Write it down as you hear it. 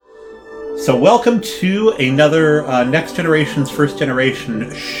So welcome to another Next Generation's First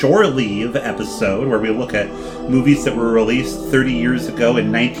Generation Shore Leave episode, where we look at movies that were released 30 years ago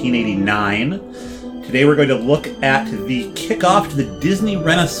in 1989. Today we're going to look at the kickoff to the Disney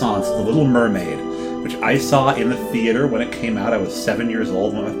Renaissance, The Little Mermaid, which I saw in the theater when it came out. I was 7 years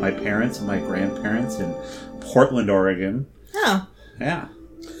old, went with my parents and my grandparents in Portland, Oregon. Oh. Yeah.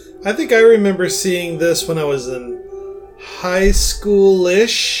 I think I remember seeing this when I was in high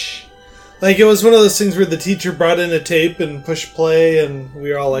school-ish. Like, it was one of those things where the teacher brought in a tape and pushed play, and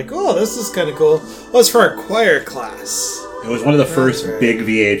we were all like, oh, this is kind of cool. Well, it was for our choir class. It was one of the first big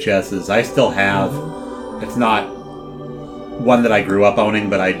VHSs. I still have. It's not one that I grew up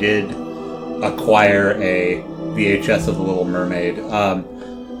owning, but I did acquire a VHS of The Little Mermaid.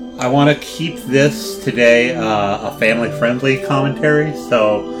 I want to keep this today a family-friendly commentary,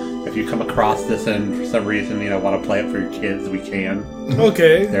 so if you come across this and for some reason want to play it for your kids, we can.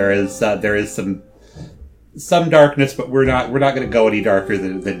 Okay. There is some darkness, but we're not going to go any darker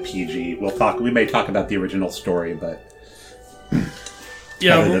than PG. We may talk about the original story, but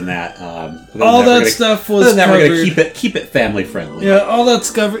other than that, all that stuff was covered. We're going to keep it family friendly. Yeah, all that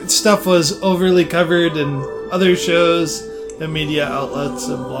stuff was overly covered in other shows and media outlets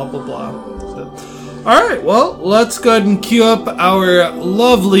and blah blah blah. So, all right, well, let's go ahead and cue up our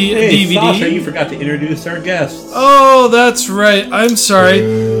lovely DVD. Sasha, you forgot to introduce our guests. Oh, that's right. I'm sorry.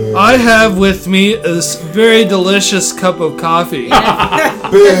 I have with me this very delicious cup of coffee.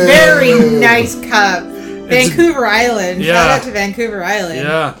 Very nice cup. Vancouver Island. Yeah. Shout out to Vancouver Island.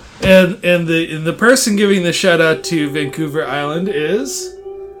 Yeah. And the person giving the shout out to Vancouver Island is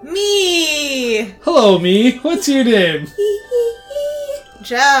Me. Hello, me. What's your name?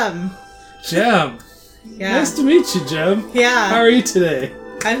 Jem. Jem. Yeah. Nice to meet you, Jem. Yeah. How are you today?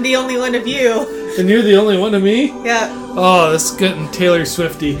 I'm the only one of you. And you're the only one of me? Yeah. Oh, that's getting Taylor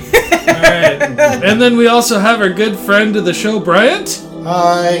Swifty. Alright. And then we also have our good friend of the show, Bryant.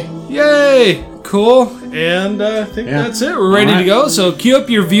 Hi. Yay! Cool. And I think that's it. We're ready to go. So cue up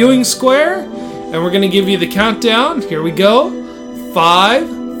your viewing square. And we're going to give you the countdown. Here we go.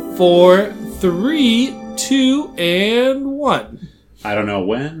 5, 4, 3, 2, and 1. I don't know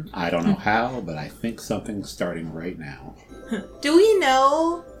when, I don't know how, but I think something's starting right now. Do we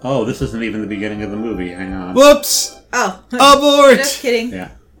know? Oh, this isn't even the beginning of the movie. Hang on. Whoops! Oh. Abort! Just kidding.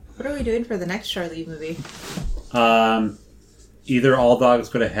 Yeah. What are we doing for the next Shore Leave movie? Either All Dogs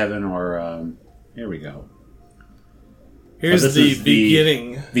Go to Heaven or, here we go. Here's the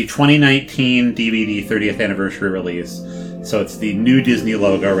beginning. The 2019 DVD 30th anniversary release. So it's the new Disney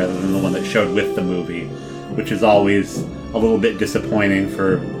logo rather than the one that showed with the movie, which is always a little bit disappointing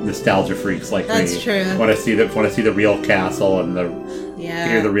for nostalgia freaks like me. That's true. Want to see the real castle and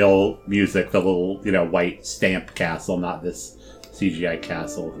hear the real music, the little white stamped castle, not this CGI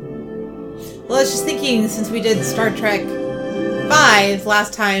castle. Well, I was just thinking, since we did Star Trek 5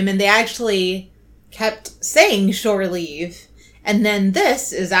 last time, and they actually kept saying shore leave, and then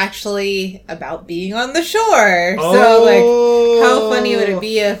this is actually about being on the shore. So, how funny would it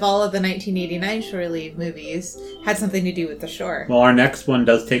be if all of the 1989 Shore Leave movies had something to do with the shore? Well, our next one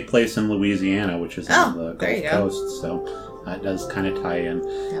does take place in Louisiana, which is on the there Gulf Coast, so that does kind of tie in.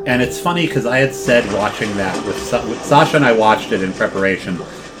 Yep. And it's funny because I had said watching that with Sasha, and I watched it in preparation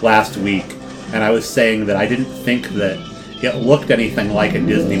last week, and I was saying that I didn't think that it looked anything like a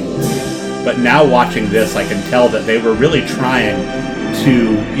Disney movie. But now watching this, I can tell that they were really trying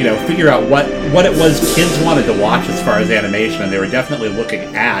to, figure out what it was kids wanted to watch as far as animation, and they were definitely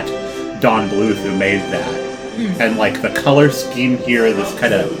looking at Don Bluth, who made that. And the color scheme here, this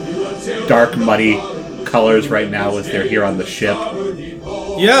kind of dark, muddy colors right now as they're here on the ship.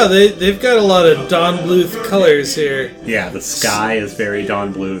 Yeah, they've got a lot of Don Bluth colors here. Yeah, the sky is very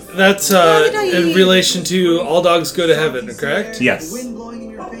Don Bluth. That's in relation to All Dogs Go to Heaven, correct? Yes.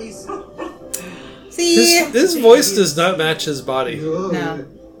 See? His voice does not match his body. No.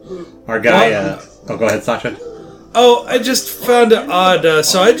 Our guy, go ahead, Sasha. Oh, I just found it odd.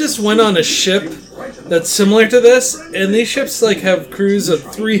 So I just went on a ship that's similar to this, and these ships have crews of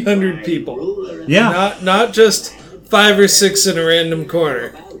 300 people. Yeah. Not just 5 or 6 in a random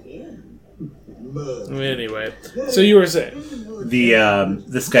corner. Anyway, so you were saying.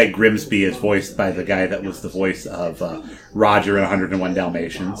 This guy Grimsby is voiced by the guy that was the voice of Roger in 101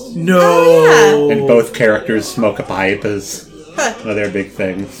 Dalmatians. No! Oh, And both characters smoke a pipe as one of their big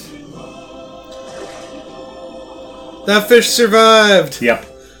things. That fish survived! Yep.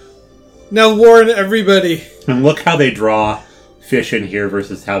 Now warn everybody. And look how they draw fish in here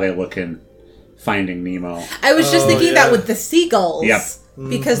versus how they look in Finding Nemo. I was just thinking that with the seagulls. Yep.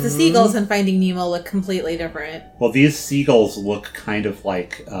 Because the seagulls in Finding Nemo look completely different. Well, these seagulls look kind of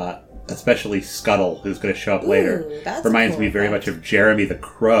like especially Scuttle, who's going to show up later. That's Reminds cool me very effect. much of Jeremy the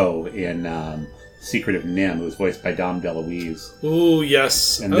Crow in Secret of Nim, who was voiced by Dom DeLuise. Ooh,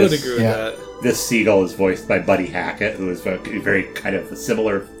 yes. And I would this- agree with yeah. that. This seagull is voiced by Buddy Hackett, who is very kind of a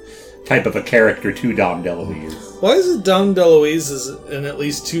similar type of a character to Dom DeLuise. Why is it Dom DeLuise is in at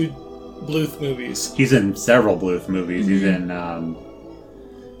least 2 Bluth movies? He's in several Bluth movies. He's in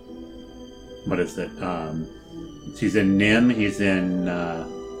what is it? He's in Nim. He's in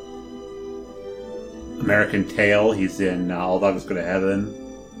American Tail. He's in All Dogs Go to Heaven.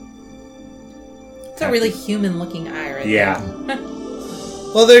 It's a really human-looking eye, right? Yeah,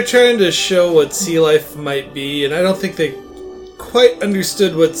 Well, they're trying to show what sea life might be, and I don't think they quite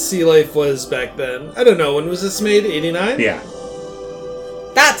understood what sea life was back then. I don't know. When was this made? 89? yeah.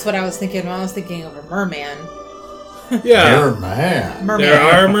 That's what I was thinking when I was thinking of a merman. Yeah. Man. Merman. There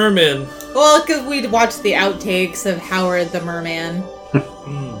are mermen. Well, because we'd watched the outtakes of Howard the Merman.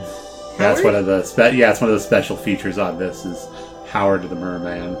 That's Howard? one of the it's one of the special features on this is Howard the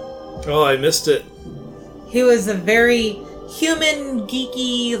Merman. Oh, I missed it. He was a very human,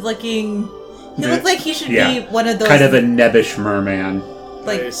 geeky looking. He looked like he should Yeah. be one of those Kind of a nebbish merman.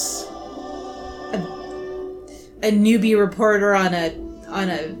 like Nice. a newbie reporter on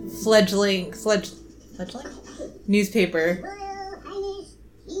a fledgling newspaper.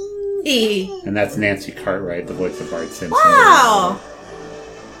 And that's Nancy Cartwright, the voice of Bart Simpson. Wow!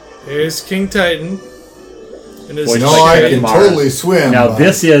 Here's King Titan. And his Boy, No, Like I Red can Mars. totally swim. Now but-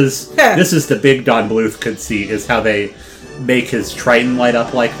 this is the big Don Bluth conceit, is how they make his Triton light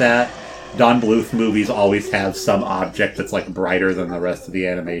up like that. Don Bluth movies always have some object that's like brighter than the rest of the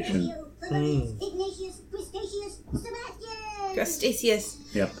animation. Justasius.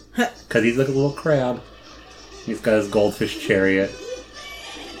 Yep. Because he's like a little crab. He's got his goldfish chariot.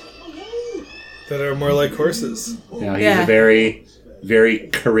 that are more like horses. You know, he's Yeah. a very, very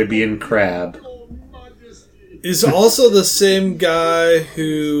Caribbean crab. Is also the same guy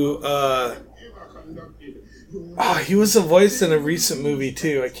who he was a voice in a recent movie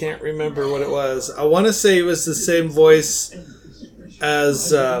too. I can't remember what it was. I want to say he was the same voice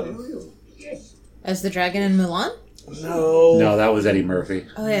as As the dragon in Mulan? No, that was Eddie Murphy.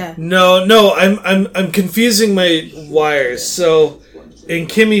 Oh yeah. No, I'm confusing my wires. So in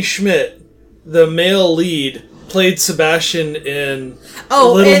Kimmy Schmidt, the male lead played Sebastian in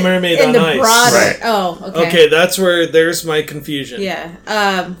Little Mermaid in on the Ice. Broader. Right. Oh, okay. Okay, there's my confusion. Yeah.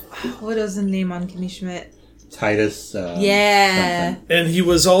 What was the name on Kimmy Schmidt? Titus. Yeah. something. And he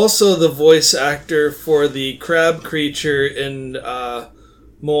was also the voice actor for the crab creature in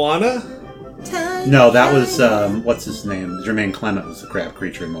Moana. No, that was what's his name? Jermaine Clement was the crab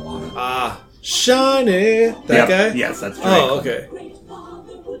creature in Moana. Shiny. That Yep. guy? Yes, that's Jermaine Oh, Clement. okay.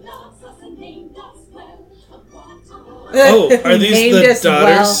 Oh, are these Named the as well.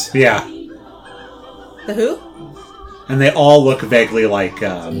 daughters? Yeah, The who? and they all look vaguely like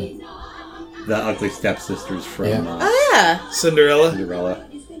the ugly stepsisters from Yeah. Oh yeah. Cinderella? Cinderella.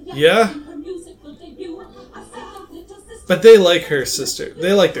 Yeah. But they like her sister.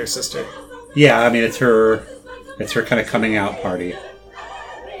 They like their sister. Yeah, I mean it's her kind of coming out party.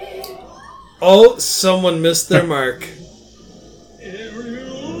 Oh, someone missed their mark.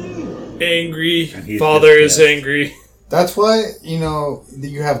 Angry. And he's Father just is dead. angry. That's why, that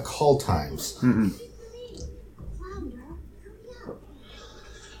you have call times.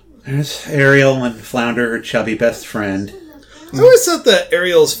 There's Ariel and Flounder, her chubby best friend. I always thought that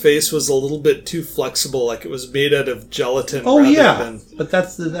Ariel's face was a little bit too flexible, like it was made out of gelatin. Oh rather yeah, than... but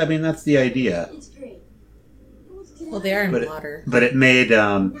that's the idea. Well, they are in But water. but it made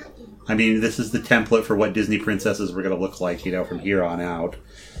this is the template for what Disney princesses were going to look like, from here on out.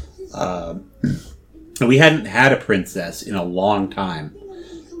 We hadn't had a princess in a long time.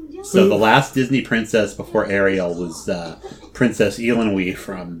 So the last Disney princess before Ariel was Princess Elenwe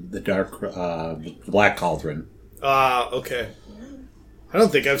from the Black Cauldron. Okay. I don't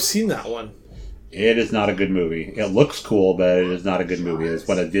think I've seen that one. It is not a good movie. It looks cool, but it is not a good movie. It's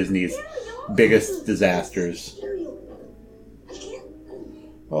one of Disney's biggest disasters.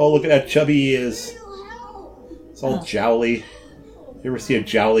 Oh, look at how chubby he is. It's all jowly. You ever see a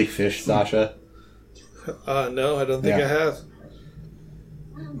jowly fish, Sasha? No, I don't think Yeah. I have.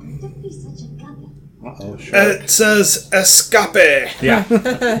 Uh-oh, sure. It says escape. Yeah.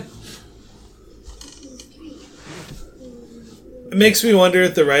 It makes me wonder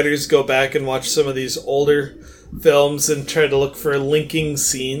if the writers go back and watch some of these older films and try to look for linking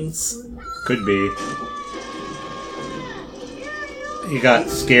scenes. Could be. He got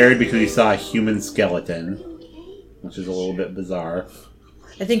scared because he saw a human skeleton, which is a little bit bizarre.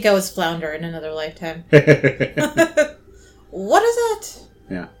 I think I was Flounder in another lifetime. Yeah. What is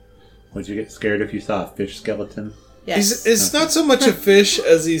that? Would you get scared if you saw a fish skeleton? Yes. It's not so much a fish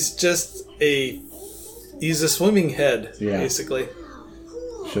as he's a swimming head, basically.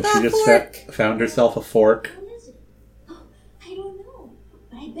 So she just found herself a fork. I don't know,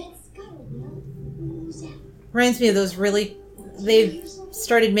 but I bet Scuttle will. Reminds me of those really... They've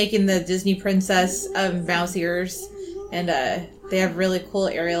started making the Disney Princess mouse ears, and they have really cool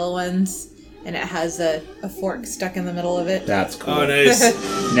Ariel ones, and it has a fork stuck in the middle of it. That's cool. Oh, nice.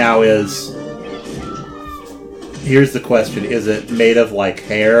 Now here's the question. Is it made of, like,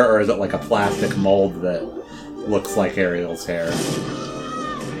 hair, or is it like a plastic mold that looks like Ariel's hair?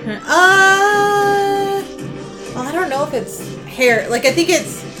 Well, I don't know if it's hair. Like, I think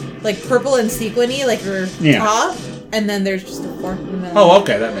it's, like, purple and sequiny, like her top, and then there's just a fork in the middle. Oh,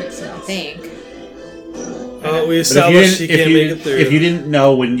 okay, that makes sense. I think. We established she can't make it through. If you didn't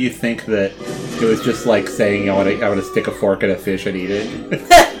know, wouldn't you think that it was just like saying, I want to stick a fork in a fish and eat it?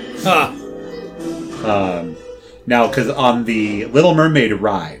 Huh. Now, because on the Little Mermaid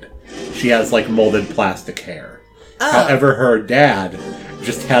ride, she has, like, molded plastic hair. Oh. However, her dad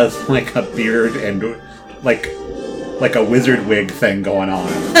just has, like, a beard and, like a wizard wig thing going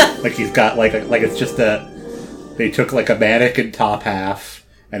on. Like, he's got, like it's just they took, like, a mannequin top half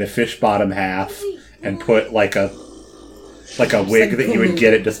and a fish bottom half and put, like a wig that you would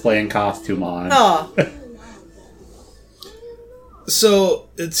get at Display and Costume on. Oh. So,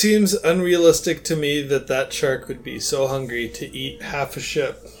 it seems unrealistic to me that shark would be so hungry to eat half a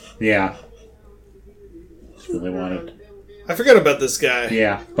ship. Yeah. Just really wanted... I forgot about this guy.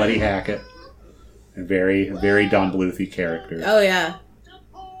 Yeah, Buddy Hackett. A very, very Don Bluthie character. Oh, yeah.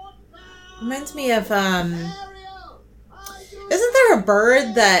 Reminds me of, isn't there a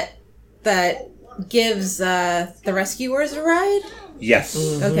bird that gives the rescuers a ride? Yes.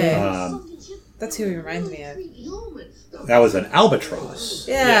 Okay. That's who he reminds me of. That was an albatross.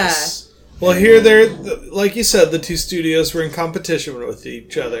 Yeah. Yes. Well, here, like you said, the two studios were in competition with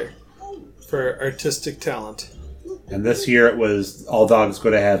each other for artistic talent. And this year it was All Dogs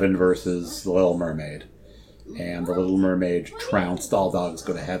Go to Heaven versus The Little Mermaid. And The Little Mermaid trounced All Dogs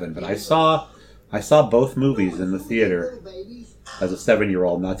Go to Heaven. But I saw both movies in the theater as a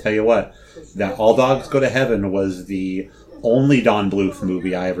 7-year-old. And I'll tell you what, that All Dogs Go to Heaven was the only Don Bluth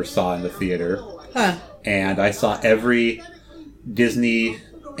movie I ever saw in the theater. Huh. And I saw every Disney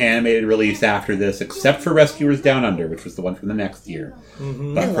animated release after this, except for Rescuers Down Under, which was the one from the next year.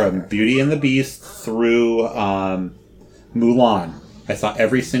 Mm-hmm. But from Beauty and the Beast through Mulan, I saw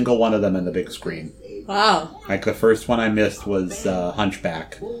every single one of them in the big screen. Wow. Like, the first one I missed was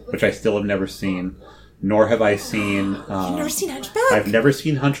Hunchback, which I still have never seen. Nor have I seen... You've never seen Hunchback? I've never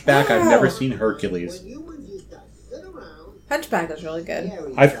seen Hunchback. Wow. I've never seen Hercules. Hunchback is really good.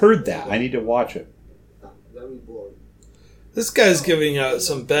 I've heard that. I need to watch it. This guy's giving out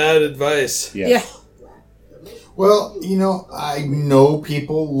some bad advice. Yes. Yeah. Well, I know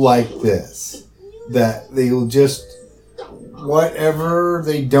people like this. That they'll just... Whatever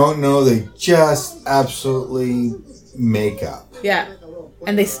they don't know, they just absolutely make up. Yeah.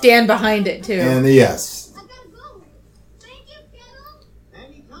 And they stand behind it, too. And yes.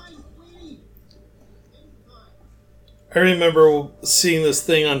 I remember seeing this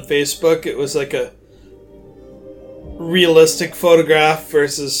thing on Facebook. It was like a realistic photograph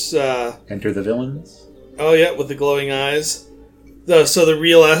versus... Enter the Villains? Oh, yeah, with the glowing eyes. So the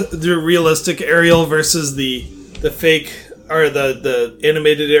realistic Ariel versus the fake... Or the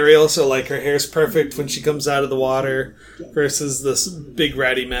animated Ariel, so like her hair's perfect when she comes out of the water versus this big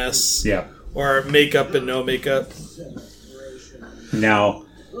ratty mess. Yeah. Or makeup and no makeup. Now,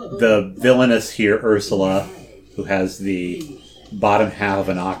 the villainess here, Ursula, who has the bottom half of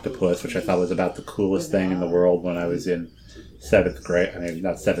an octopus, which I thought was about the coolest thing in the world when I was in 7th grade. I mean,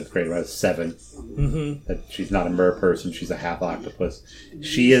 not 7th grade, when I was 7. Mm-hmm. That she's not a mer person, she's a half octopus.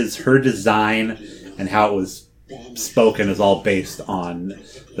 Her design and how it was spoken is all based on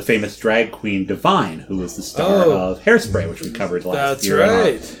the famous drag queen Divine, who was the star of Hairspray, which we covered last year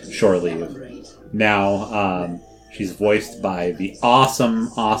on Shore Leave. Now, she's voiced by the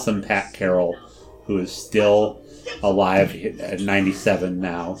awesome Pat Carroll, who is still alive at 97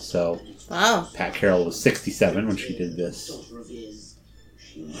 now. So, wow. Pat Carroll was 67 when she did this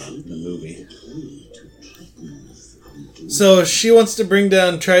in the movie. So she wants to bring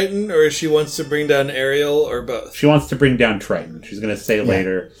down Triton, or she wants to bring down Ariel, or both? She wants to bring down Triton. She's going to say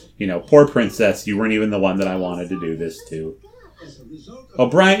later, poor princess, you weren't even the one that I wanted to do this to. Oh,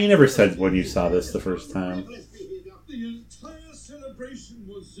 Brian, you never said when you saw this the first time.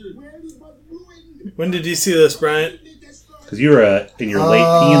 When did you see this, Brian? Because you were in your late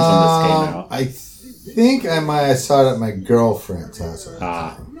teens when this came out. I think I might have saw it at my girlfriend's house.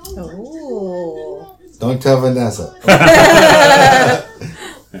 Oh. Don't tell Vanessa. I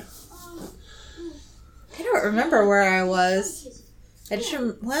don't remember where I was. I just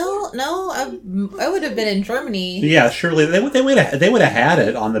I would have been in Germany. Yeah, surely they would have had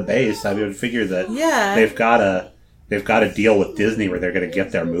it on the base. I would figure that they've got to deal with Disney where they're going to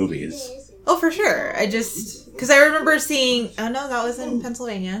get their movies. Oh, for sure. Because I remember seeing. Oh no, that was in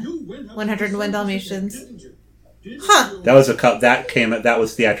Pennsylvania. 101 Dalmatians. Huh. That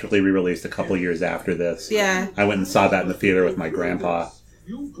was theatrically re-released a couple years after this. Yeah. I went and saw that in the theater with my grandpa.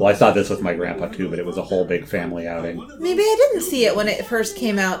 Well, I saw this with my grandpa too, but it was a whole big family outing. Maybe I didn't see it when it first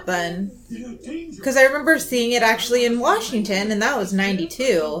came out then. Because I remember seeing it actually in Washington, and that was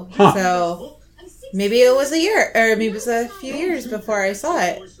 92. Huh. So maybe it was a year, or maybe it was a few years before I saw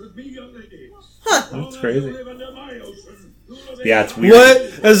it. Huh. That's crazy. Yeah, it's weird. What?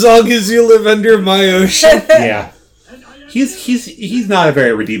 As long as you live under my ocean. Yeah. He's not a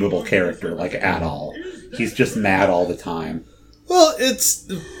very redeemable character, like, at all. He's just mad all the time. Well,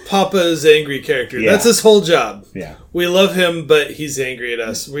 it's Papa's angry character. Yeah. That's his whole job. Yeah. We love him, but he's angry at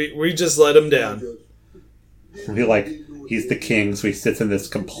us. We just let him down. He's the king, so he sits in this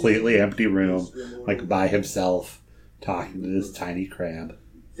completely empty room, like, by himself, talking to this tiny crab.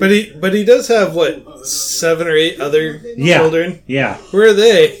 But he does have, 7 or 8 other children? Yeah. Where are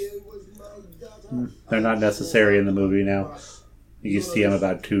they? They're not necessary in the movie now. You see them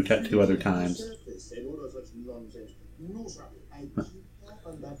about two other times.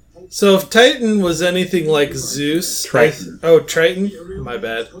 So if Titan was anything like Zeus... Triton. Triton? My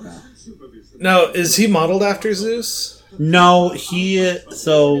bad. Now, is he modeled after Zeus? No,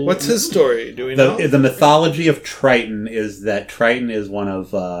 What's his story? Do we know? The mythology of Triton is that Triton is one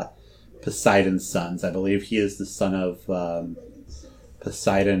of Poseidon's sons. I believe he is the son of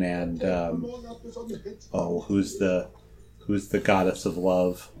Poseidon and who's the goddess of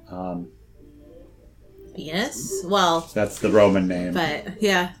love? Venus? Well, that's the Roman name. But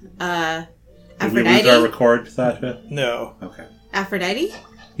yeah, Did we Aphrodite. lose our record, Sasha? No. Okay. Aphrodite?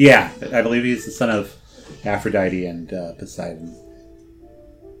 Yeah, I believe he's the son of Aphrodite and Poseidon.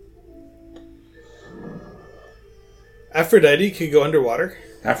 Aphrodite could go underwater?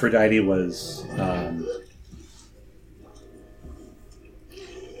 Aphrodite was...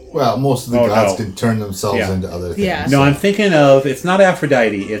 Well, most of the gods can turn themselves into other things. Yeah. No, I'm thinking of... It's not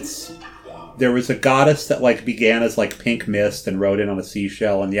Aphrodite. There was a goddess that began as pink mist and rode in on a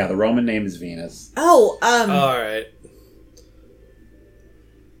seashell. And the Roman name is Venus. Oh, All right.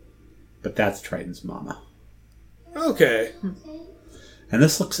 But that's Triton's mama. Okay. And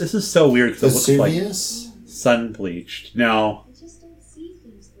this is so weird because it looks Vesuvius? like sun bleached. No. I just don't see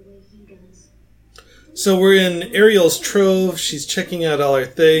things the way he does. So we're in Ariel's trove. She's checking out all her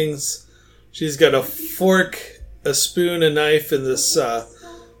things. She's got a fork, a spoon, a knife, and this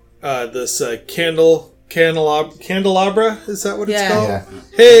candelabra. Is that what it's called? Yeah.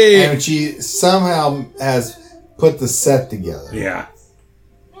 Hey! And she somehow has put the set together. Yeah.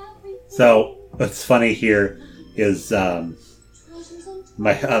 So what's funny here is a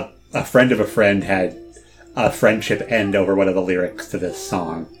friend of a friend had a friendship end over one of the lyrics to this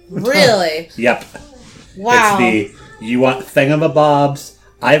song. really? Yep. Wow. It's you want thingamabobs,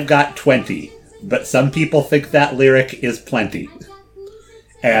 I've got 20, but some people think that lyric is plenty.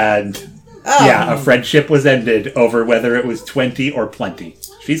 And a friendship was ended over whether it was 20 or plenty.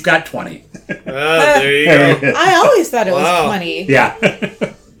 She's got 20. There you go. I always thought it was Wow. 20. Yeah.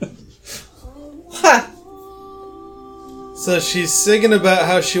 Huh. So she's singing about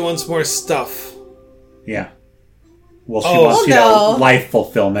how she wants more stuff. Yeah. Well, she Oh. wants, Oh, no. life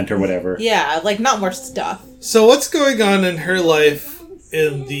fulfillment or whatever. Yeah, not more stuff. So what's going on in her life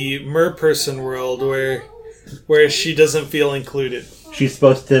in the merperson world where she doesn't feel included? She's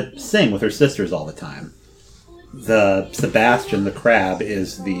supposed to sing with her sisters all the time. Sebastian the crab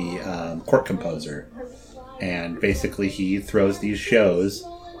is the court composer. And basically he throws these shows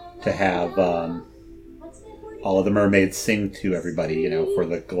to have all of the mermaids sing to everybody, for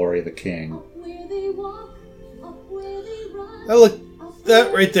the glory of the king.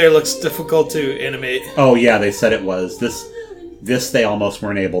 That right there looks difficult to animate. Oh yeah, they said it was. This they almost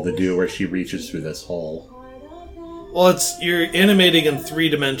weren't able to do where she reaches through this hole. Well, you're animating in 3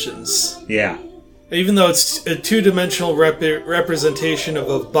 dimensions. Yeah. Even though it's a 2-dimensional representation of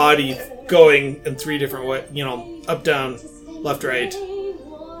a body going in 3 different ways, up, down, left, right.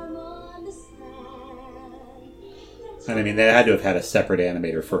 And I mean, they had to have had a separate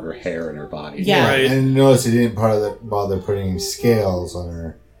animator for her hair and her body. Yeah. Right. And notice he didn't bother putting scales on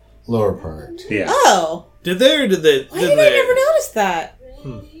her lower part. Yeah. Oh. Did they or did they? Why did I never notice that?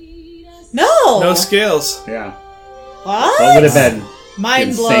 No. No scales. Yeah. What? Well, it would have been Mind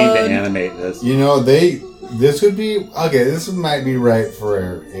insane to blown. animate this. You know, this would be okay. This might be right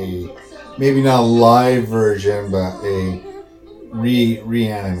for a maybe not a live version, but a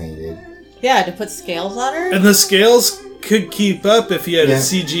reanimated. Yeah, to put scales on her. And the scales could keep up if you had Yeah. a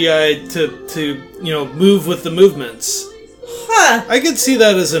CGI to move with the movements. Huh. I could see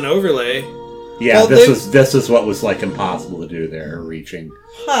that as an overlay. Yeah, Well, this is what was like impossible to do there, reaching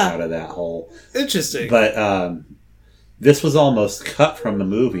Huh. out of that hole. Interesting. But this was almost cut from the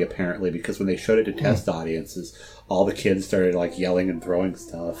movie, apparently, because when they showed it to test audiences, all the kids started like yelling and throwing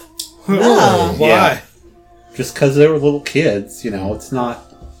stuff. Oh. Why? Yeah. Just because they were little kids, you know, it's not.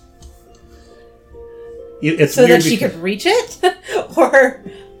 It's So weird that she because- could reach it? Or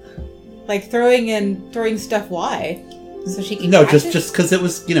like throwing stuff why? So she can No, catch it? just because it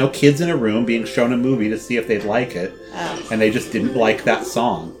was, you know, kids in a room being shown a movie to see if they'd like it, Oh. and they just didn't like that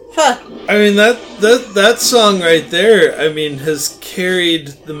song. Huh. I mean, that song right there, I mean, has carried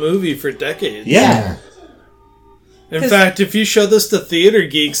the movie for decades. Yeah. In 'Cause- fact, if you show this to theater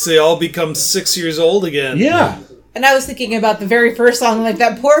geeks, they all become 6 years old again. Yeah. And I was thinking about the very first song, like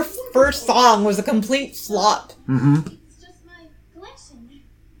that poor first song was a complete flop. It's just my collection.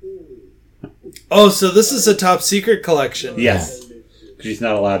 Oh, so this is a top secret collection. Yes. She's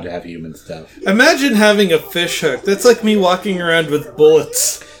not allowed to have human stuff. Imagine having a fish hook. That's like me walking around with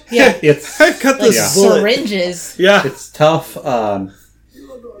bullets. Yeah. It's I've got Like this Yeah. bullet. syringes. Yeah. it's tough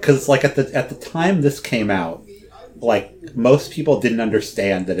because like at the time this came out, like most people didn't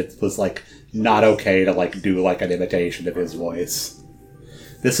understand that it was like not okay to like do like an imitation of his voice.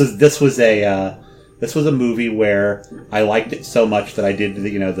 This was a movie where I liked it so much that I did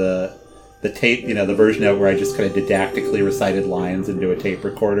the tape, you know, the version of it where I just kind of didactically recited lines into a tape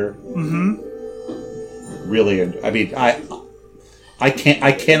recorder. Mm-hmm. Really, I mean, I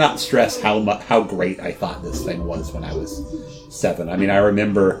cannot stress how great I thought this thing was when I was 7. I mean, I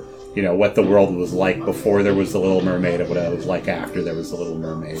remember, you know, what the world was like before there was the Little Mermaid and what it was like after there was the Little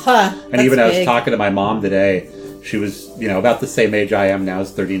Mermaid. Huh. And even I was big. talking to my mom today. She was, you know, about the same age I am now,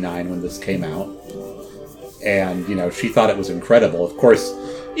 is 39 when this came out. And, you know, she thought it was incredible. Of course,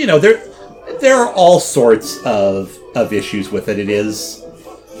 you know, there are all sorts of issues with it. It is,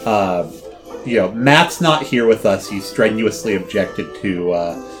 you know, Matt's not here with us. He strenuously objected to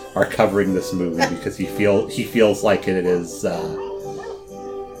our covering this movie because he feels like it is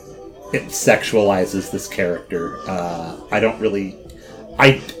it sexualizes this character. I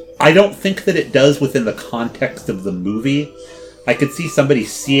don't think that it does within the context of the movie. I could see somebody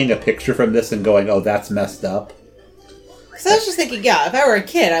seeing a picture from this and going, "Oh, that's messed up." So I was just thinking, yeah, if I were a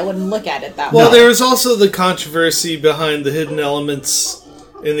kid, I wouldn't look at it that Well, way. there was also the controversy behind the hidden elements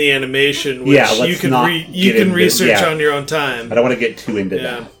in the animation, which Yeah, let's you can not you get can into- research yeah. on your own time. I don't want to get too into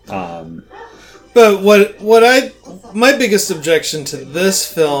Yeah. that. But my biggest objection to this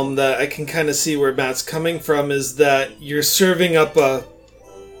film that I can kind of see where Matt's coming from is that you're serving up a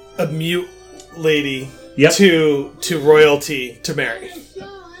mute lady Yep. to royalty to marry.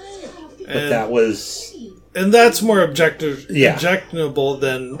 But that was And that's more Yeah. objectionable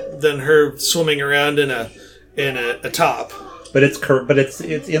than her swimming around in a top. But it's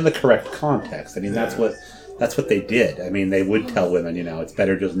in the correct context. I mean, that's what they did. I mean, they would tell women, you know, it's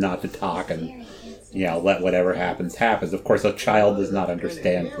better just not to talk and, you know, let whatever happens happens. Of course, a child does not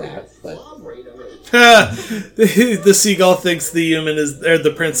understand that, but The seagull thinks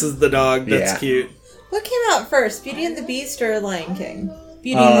the prince is the dog. That's Yeah. cute. What came out first, Beauty and the Beast or Lion King?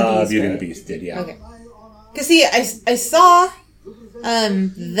 Beauty and the Beast. Beauty and right? the Beast did, yeah. Okay. Because see, I saw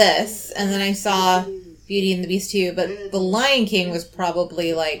this, and then I saw Beauty and the Beast too, but The Lion King was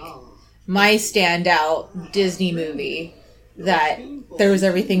probably like my standout Disney movie that there was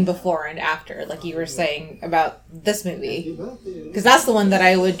everything before and after, like you were saying about this movie. Because that's the one that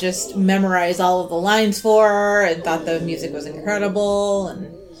I would just memorize all of the lines for and thought the music was incredible.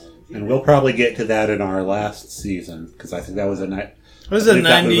 And we'll probably get to that in our last season, because I think that was a night. Was it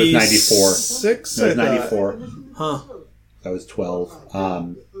That was 94. 96? It was I thought. 94. Huh. That was 12.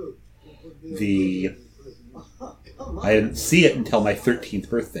 I didn't see it until my 13th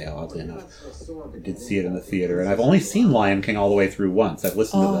birthday, oddly enough. I did see it in the theater, and I've only seen Lion King all the way through once. I've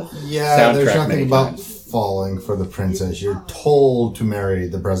listened to the Yeah, there's soundtrack nothing many about times. falling for the princess. You're told to marry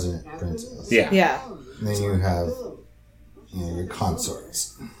the president princess. Yeah. Yeah. And then you have, you know, your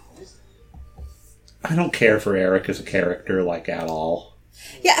consorts. I don't care for Eric as a character, like, at all.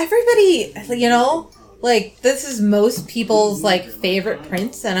 Yeah, everybody, you know, like, this is most people's, like, favorite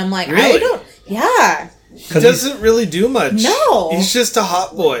prince, and I'm like, I Really? don't, yeah. He doesn't really do much. No. He's just a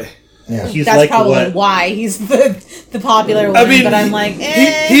hot boy. Yeah. He's That's like probably what? why he's the popular one. I mean, but I'm like,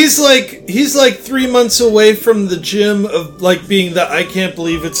 he's like 3 months away from the gym of like being the I can't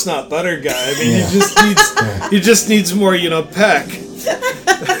believe it's not butter guy. I mean, he just needs more, peck.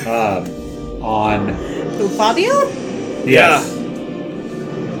 On who, Fabio? yes,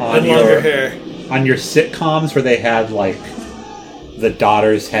 on And longer hair. on your sitcoms where they had like the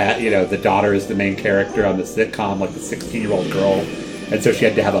daughters had the daughter is the main character on the sitcom, like the 16-year-old girl, and so she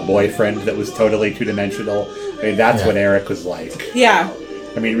had to have a boyfriend that was totally two-dimensional. I mean, that's what Eric was like. Yeah.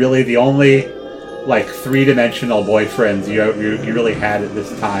 I mean, really, the only like three-dimensional boyfriends you really had at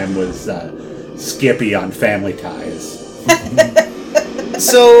this time was Skippy on Family Ties.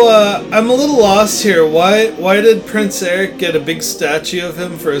 So I'm a little lost here. Why did Prince Eric get a big statue of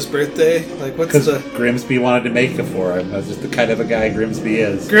him for his birthday? Like, what's Because the Grimsby wanted to make it for him. That's just the kind of a guy Grimsby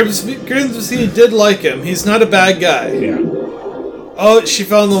is. Grimsby did like him. He's not a bad guy. Yeah. Oh, she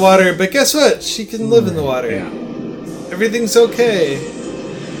fell in the water, but guess what? She can live in the water. Yeah. Everything's okay.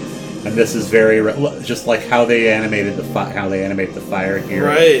 And this is very just like how they animated the fire here.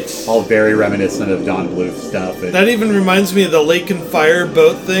 Right. All very reminiscent of Don Bluth stuff. That even reminds me of the Lake and Fire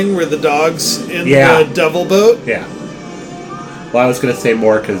boat thing where the dog's in Yeah. the devil boat. Yeah. Well, I was going to say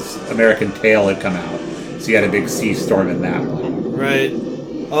more because American Tail had come out, so you had a big sea storm in that one. Right.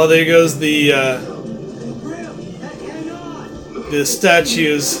 Oh, there goes the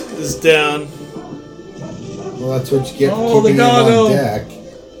statue is down. Well, that's what you get Oh, for keeping the him doggo. on deck.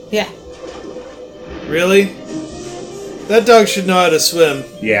 Yeah. Really? That dog should know how to swim.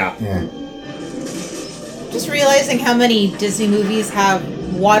 Yeah. Yeah. Just realizing how many Disney movies have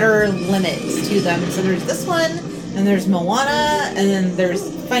water limits to them. So there's this one, and there's Moana, and then there's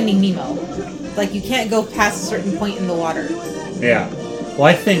Finding Nemo. Like, you can't go past a certain point in the water. Yeah. Well,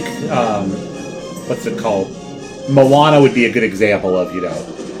 I think, what's it called? Moana would be a good example of,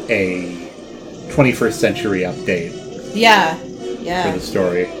 a 21st century update Yeah. for Yeah. the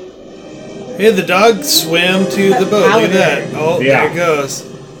story. Hey, the dog swam to the boat. Look at that. Oh, Yeah. there it goes.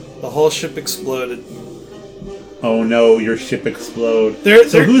 The whole ship exploded. Oh no, your ship explode. They're-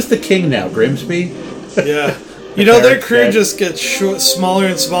 So they're- who's the king now? Grimsby? Yeah. Their Eric's crew dead. just gets smaller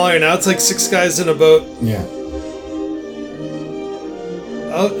and smaller. Now it's like 6 guys in a boat. Yeah.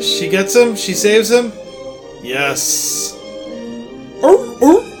 Oh, she gets him? She saves him? Yes.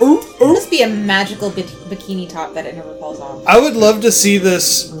 It must be a magical bikini top that it never falls off. I would love to see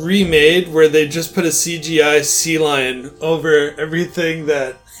this remade where they just put a CGI sea lion over everything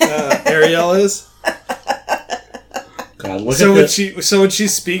that Ariel is. God, look So at when this. when she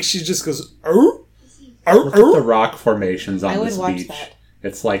speaks, she just goes, "Arr, arr, Look at the arr." rock formations on I would this watch beach. that.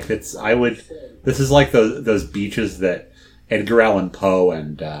 It's like this is like those beaches that Edgar Allan Poe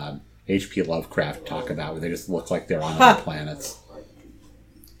and H.P. Lovecraft talk about, where they just look like they're on other planets.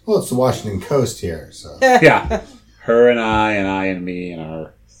 Well, it's the Washington coast here, so. Yeah. Her and I and me and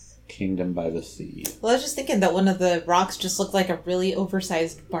our kingdom by the sea. Well, I was just thinking that one of the rocks just looked like a really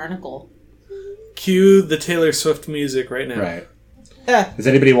oversized barnacle. Cue the Taylor Swift music right now. Right. Huh. Has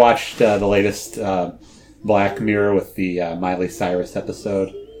anybody watched the latest Black Mirror with the Miley Cyrus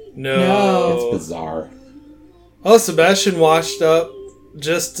episode? No. It's bizarre. Oh, Sebastian washed up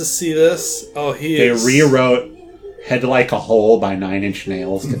just to see this. Oh, They is. rewrote Head Like a Hole by Nine Inch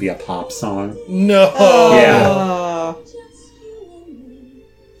Nails to be a pop song. No. Yeah. Oh.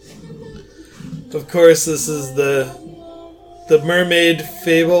 Of course, this is the mermaid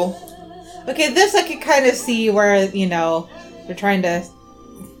fable. Okay, this I could kind of see where, they're trying to...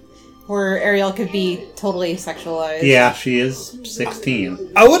 Where Ariel could be totally sexualized. Yeah, she is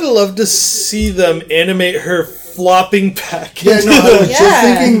 16. I would have loved to see them animate her flopping back. Yeah, no, I was Yeah. just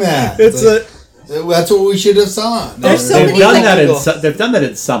thinking that. It's Like, a that's what we should have saw. There's so They've many done like- that Google. they've done that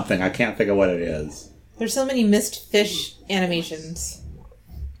in something. I can't think of what it is. There's so many missed fish animations.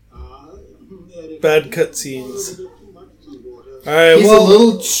 bad cutscenes. All right, He's well, a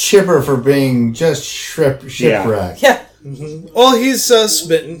little chipper for being just shipwrecked. Yeah. well, he's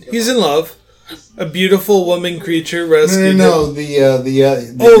smitten. He's in love. A beautiful woman creature rescued. No, the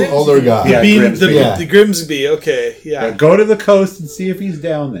Oh, older guy. Yeah. Beam, Grimsby. Yeah. the Grimsby. Okay, yeah. Go to the coast and see if he's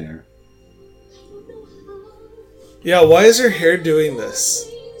down there. Yeah, why is her hair doing this?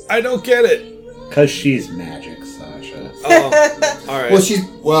 I don't get it. Because she's magic, Sasha. Oh, all right.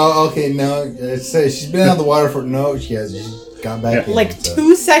 Okay. No, she's been out of the water for she has. She's got back in. Like so.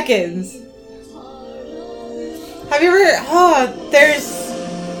 2 seconds. Have you ever... Oh,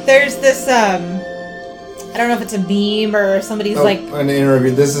 there's this, I don't know if it's a meme or somebody's like... an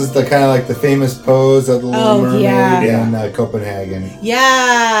interview. This is the kind of like the famous pose of the Little Oh, Mermaid yeah. in Copenhagen.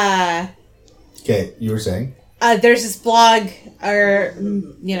 Yeah. Okay, you were saying? there's this blog, or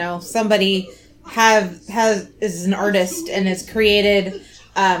somebody is an artist and has created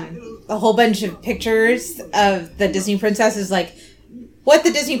a whole bunch of pictures of the Disney princesses, like what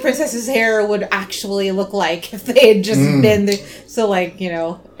the Disney princess's hair would actually look like if they had just been there. So, like,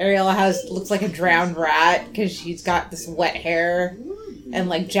 Ariel looks like a drowned rat because she's got this wet hair. And,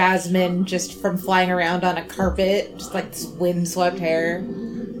 like, Jasmine just from flying around on a carpet, just like this windswept hair.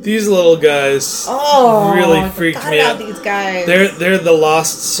 These little guys really freaked me out. These guys. They're the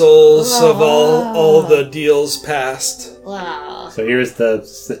lost souls of all the deals past. Wow. So here's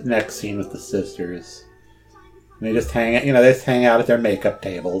the next scene with the sisters. And they just hang out, they just hang out at their makeup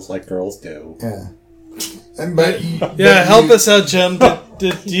tables like girls do. Yeah. Help us out, Jem.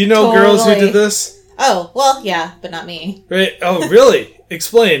 Do you know girls who did this? Oh, well, yeah, but not me. Right. Oh, really?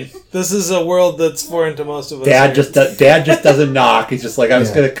 Explain. This is a world that's foreign to most of us. Dad just doesn't knock. He's just like, I'm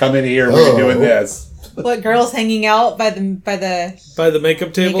just gonna come in here. We're doing this. What, girls hanging out by the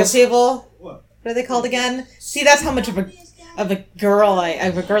makeup tables? Makeup table? What are they called again? See, that's how much of a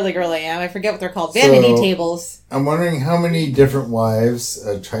girly girl I am. I forget what they're called. Vanity tables. I'm wondering how many different wives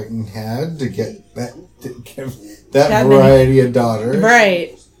Triton had to get that variety of daughters.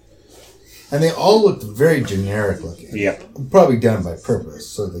 Right. And they all looked very generic looking. Yep. Probably done by purpose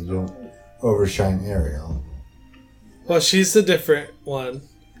so that you don't overshine Ariel. Well, she's the different one.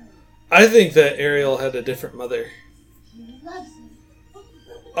 I think that Ariel had a different mother.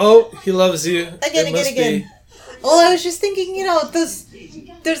 Oh, he loves you. Again. Well, I was just thinking,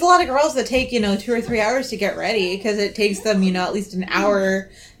 there's a lot of girls that take, 2 or 3 hours to get ready because it takes them, at least an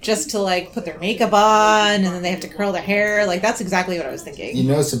hour just to, like, put their makeup on and then they have to curl their hair. Like, that's exactly what I was thinking.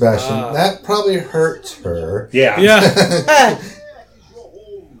 Sebastian, that probably hurt her. Yeah.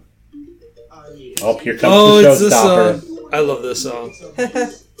 Oh, here comes the it's this showstopper. song. I love this song.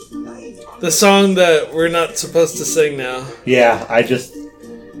 The song that we're not supposed to sing now. Yeah, I just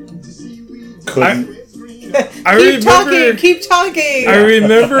couldn't. Keep talking. I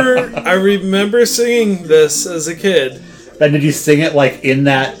remember singing this as a kid. And did you sing it like in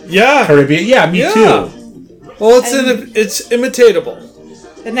that Caribbean? Yeah, me too. Well, it's imitatable.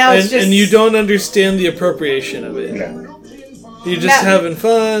 And now it's just... And you don't understand the appropriation of it. Yeah. You're just having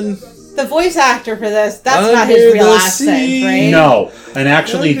fun. The voice actor for this, that's not his real accent, right? No. And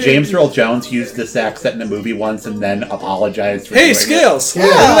actually, James Earl Jones used this accent in a movie once and then apologized for doing it. Scales! Yeah.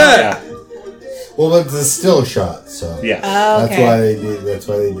 Look at that! Yeah. Well, it's a still shot, so yeah, that's why they did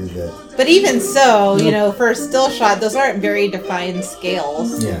that. But even so, for a still shot, those aren't very defined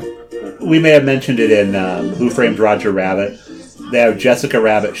scales. Yeah, we may have mentioned it in Who Framed Roger Rabbit. They have Jessica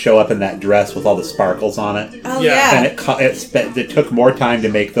Rabbit show up in that dress with all the sparkles on it. Oh yeah, and it took more time to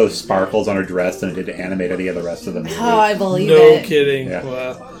make those sparkles on her dress than it did to animate any of the rest of the movie. Oh, I believe it. No kidding. Yeah.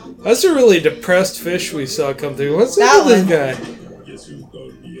 Wow, that's a really depressed fish we saw come through. What's up with this guy?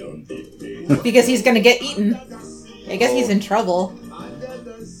 Because he's gonna get eaten. I guess he's in trouble.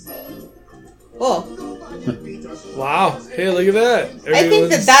 Whoa. Wow. Hey, look at that. I think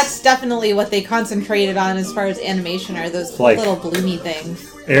that's definitely what they concentrated on as far as animation are those little bloomy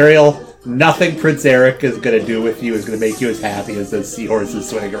things. Ariel, nothing Prince Eric is going to do with you is going to make you as happy as those seahorses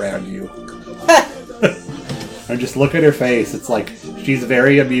swimming around you. And just look at her face. It's like she's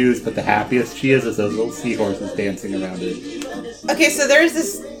very amused, but the happiest she is those little seahorses dancing around her. Okay, so there's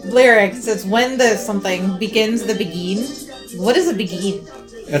this lyric that says, when the something begins the begin. What is a begin?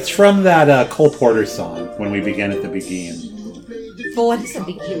 It's from that Cole Porter song, When We Begin at the Begin. But what is a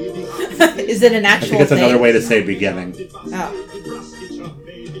begin? Is it an actual I think it's thing? another way to say beginning. Oh.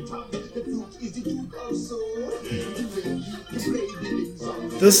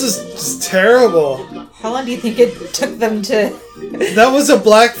 This is just terrible. How long do you think it took them to... That was a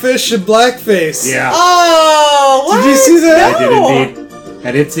blackfish and blackface. Yeah. Oh, what? Did you see that? I did indeed.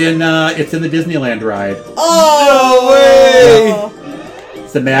 And it's in the Disneyland ride. Oh! No way!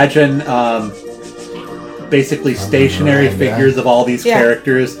 Just imagine basically stationary figures of all these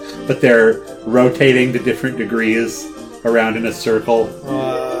characters, but they're rotating to different degrees around in a circle.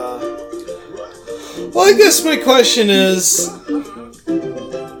 Well, I guess my question is,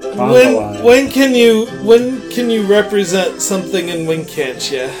 when can you represent something and when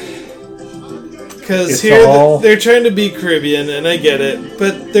can't you? Because here they're trying to be Caribbean, and I get it,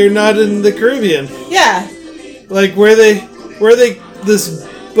 but they're not in the Caribbean. Yeah. Like where this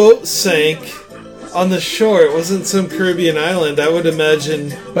boat sank on the shore. It wasn't some Caribbean island. I would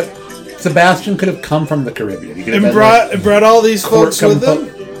imagine. But Sebastian could have come from the Caribbean. He could have brought all these folks with him.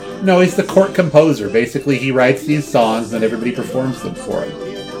 No, he's the court composer. Basically, he writes these songs and everybody performs them for him.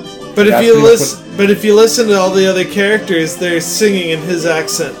 But if you listen to all the other characters, they're singing in his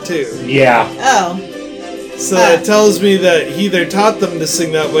accent too. Yeah. Oh. So that tells me that he either taught them to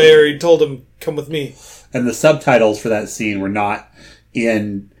sing that way or he told them, come with me. And the subtitles for that scene were not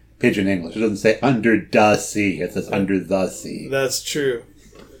in Pidgin English. It doesn't say under the sea. It says under the sea. That's true.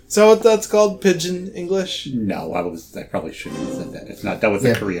 Is that what that's called? Pidgin English? No, I probably shouldn't have said that. It's not done with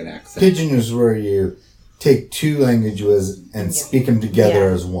a Korean accent. Pidgin is where you take two languages and speak them together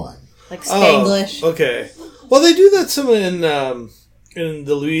as one. Like Spanglish. Oh, okay. Well, they do that some in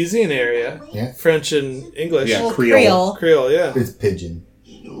the Louisiana area. Yeah. French and English. Yeah, Well, Creole. Creole, yeah. It's Pidgin.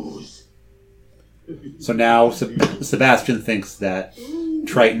 So now Sebastian thinks that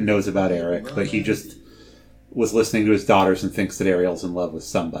Triton knows about Eric, but he just was listening to his daughters and thinks that Ariel's in love with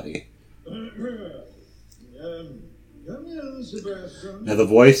somebody. Now, the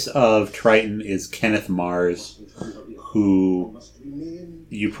voice of Triton is Kenneth Mars, who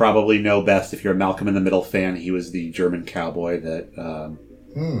you probably know best if you're a Malcolm in the Middle fan. He was the German cowboy that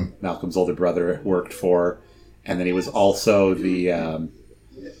Malcolm's older brother worked for. And then he was also in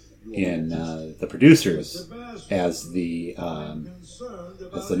The Producers as the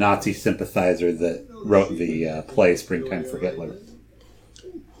Nazi sympathizer that wrote the play Springtime for Hitler.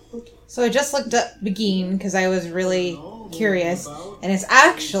 So I just looked up Begin because I was really curious, and it's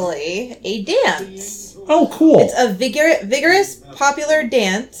actually a dance. Oh, cool. It's a vigorous popular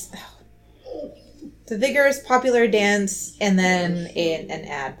dance. It's a vigorous popular dance, and then an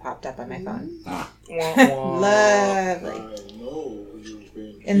ad popped up on my phone. Lovely.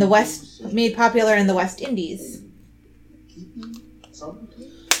 In the West, made popular in the West Indies.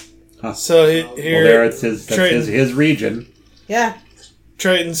 Huh. So here, Well, there it's his region. Yeah.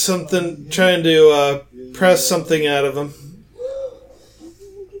 trying to press something out of him.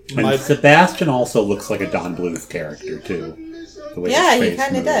 And Sebastian also looks like a Don Bluth character, too. The way Yeah, his he face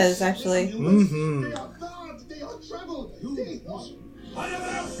kind of moves. does, actually. Mm-hmm.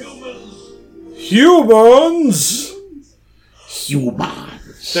 Humans!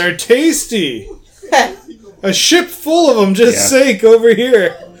 Humans. They're tasty! A ship full of them just Yeah. sank over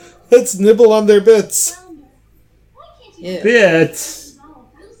here. Let's nibble on their bits. Ew. Bits.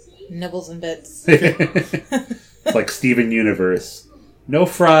 Nibbles and bits. It's like Steven Universe. No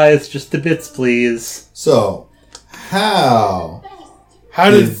fries, just the bits, please. So, how How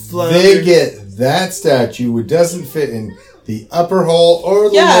did they get that statue, which doesn't fit in the upper hole or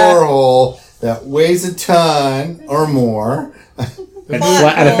the Yeah. lower hole, that weighs a ton or more? And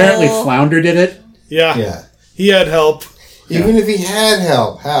apparently Flounder did it. Yeah, Yeah. he had help. Even if he had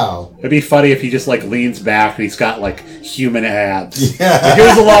help, how? It'd be funny if he just like leans back and he's got like human abs. Yeah. Like, it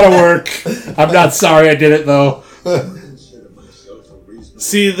was a lot of work. I'm not sorry I did it though.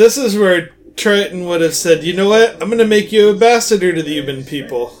 See, this is where Triton would have said, you know what? I'm going to make you ambassador to the human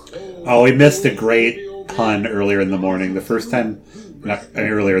people. Oh, we missed a great pun earlier in the morning. The first time,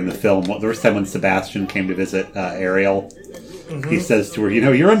 earlier in the film, the first time when Sebastian came to visit Ariel, he says to her, you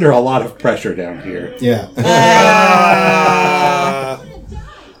know, you're under a lot of pressure down here. Yeah.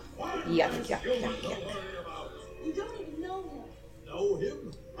 Yuck. You don't even know him.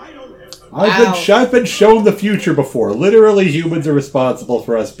 I've been shown the future before. Literally, humans are responsible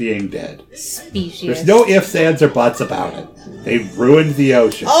for us being dead. Species. There's no ifs, ands, or buts about it. They've ruined the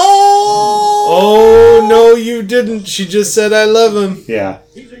ocean. Oh, no, you didn't. She just said, I love him. Yeah.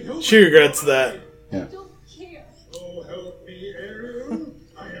 She regrets that. Yeah. Don't care.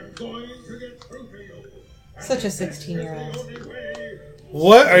 Such a 16-year-old.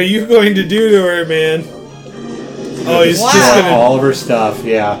 What are you going to do to her, man? Oh, he's Wow. All of her stuff,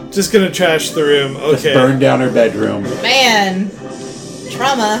 yeah. just gonna trash the room. Just Okay. burn down her bedroom. Man.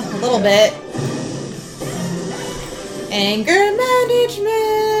 Trauma, a little bit. Anger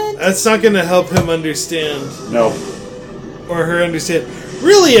management. That's not gonna help him understand. No. Or her understand.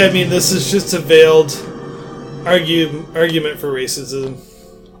 Really, I mean, this is just a veiled argument for racism.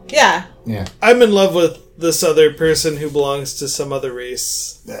 Yeah. Yeah. I'm in love with this other person who belongs to some other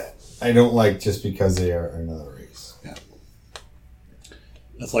race. I don't like just because they are another race.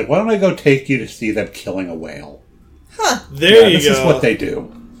 It's like, why don't I go take you to see them killing a whale? There you This go. is what they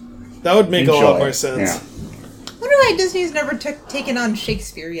do. That would make a lot Enjoy. more sense. Yeah. Wonder why Disney's never taken on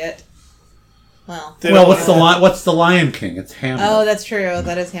Shakespeare yet. Well. They Well, don't- what's the Lion King? It's Hamlet. Oh, that's true.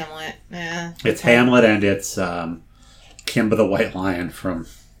 That is Hamlet. Yeah. It's Hamlet, and it's Kimba the White Lion from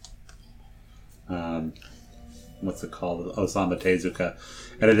what's it called? Osamu Tezuka.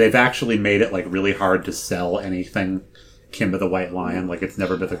 And they've actually made it like really hard to sell anything Kimba the White Lion. Like it's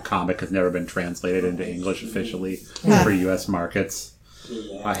never been, the comic has never been translated into English officially for U.S. markets.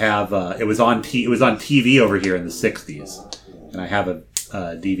 I have it was on TV over here in the '60s, and I have a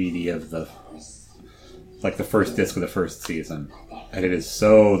DVD of the first disc of the first season, and it is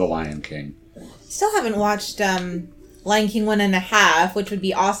so The Lion King. Still haven't watched Lion King 1.5, which would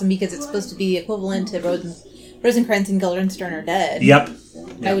be awesome because it's supposed to be equivalent to Rosencrantz and Guildenstern Are Dead. Yep.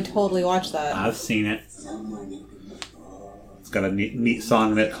 I would totally watch that. I've seen it. It's got a neat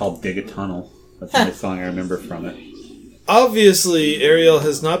song in it called Dig a Tunnel. That's the only song I remember from it. Obviously, Ariel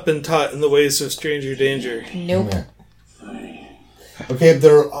has not been taught in the ways of stranger danger. Nope. Yeah. Okay,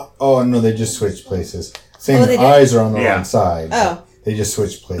 they're... Oh, no, they just switched places. Same they did? eyes are on the Yeah. wrong side. Oh. They just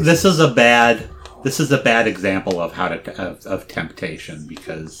switched places. This is a bad example of how of temptation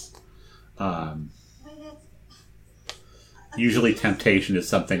because usually temptation is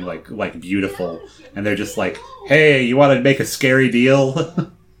something like beautiful, and they're just like, hey, you want to make a scary deal?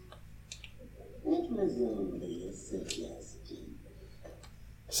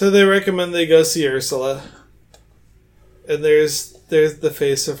 So they recommend they go see Ursula. And there's the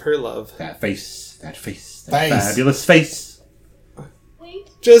face of her love. that face, that Face. fabulous face.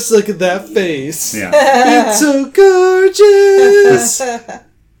 Just look at that face. Yeah. It's so gorgeous.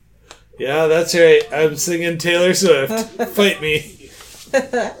 Yeah, that's right. I'm singing Taylor Swift. Fight me.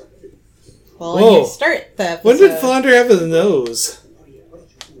 Well, Whoa. when you start the episode... When did Flounder have a nose?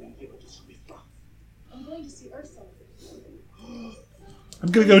 I'm going to see Ursula.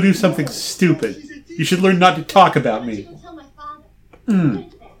 I'm gonna go do something stupid. You should learn not to talk about me. She'll tell my father.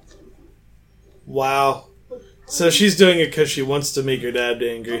 Wow. So she's doing it because she wants to make her dad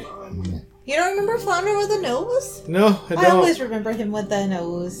angry. You don't remember Flounder with a nose? No, I I always don't. remember him with the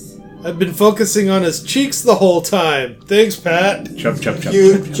nose. I've been focusing on his cheeks the whole time. Thanks, Pat. Chub, chub, chub.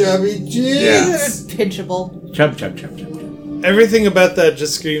 Cute, chub, chub. chubby cheeks. Yeah. Pinchable. Chub, chub, chub, chub, chub. Everything about that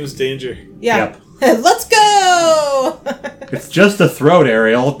just screams danger. Yeah. Let's go! It's just a throat,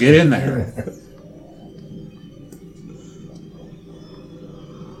 Ariel. Get in there.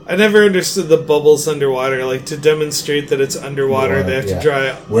 I never understood the bubbles underwater. Like, to demonstrate that it's underwater, they have to dry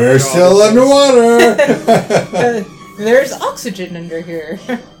it. We're still underwater. There's oxygen under here.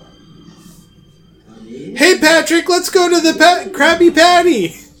 Hey, Patrick, let's go to the Krabby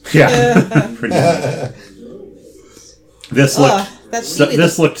Patty. Yeah. Pretty much. This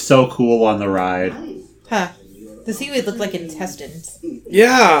That looked so cool on the ride. Huh. The seaweed looked like intestines.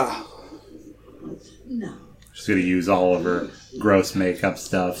 Yeah. She's gonna use all of her gross makeup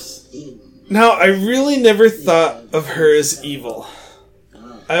stuffs. Now, I really never thought of her as evil.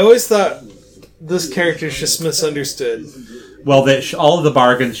 I always thought this character's just misunderstood. Well, that all of the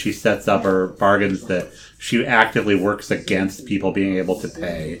bargains she sets up are bargains that she actively works against people being able to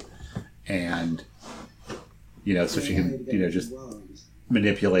pay, and so she can just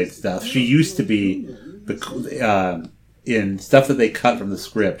manipulate stuff. She used to be in stuff that they cut from the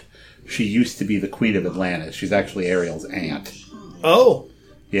script. She used to be the Queen of Atlantis. She's actually Ariel's aunt. Oh.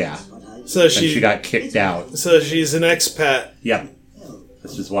 Yeah. So And she got kicked out. So she's an expat. Yep.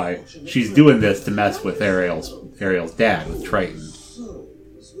 This is why she's doing this to mess with Ariel's dad, with Triton.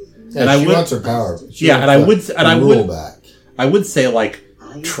 Yeah, she wants her power. She Yeah, wants and I the would rule back. I would say, like,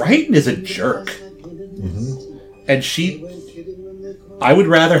 Triton is a jerk. Mm-hmm. And I would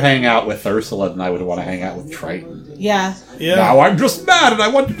rather hang out with Ursula than I would want to hang out with Triton. Yeah. Yeah. Now I'm just mad and I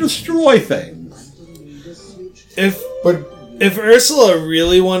want to destroy things. If Ursula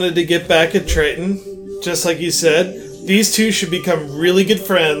really wanted to get back at Triton, just like you said, these two should become really good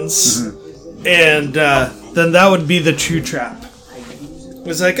friends, and then that would be the true trap.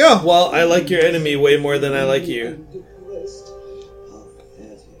 It's like, oh, well, I like your enemy way more than I like you.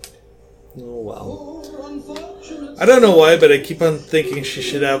 Oh, well. I don't know why, but I keep on thinking she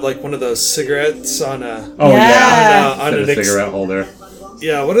should have, like, one of those cigarettes on a... Oh, yeah. on Instead an of cigarette holder.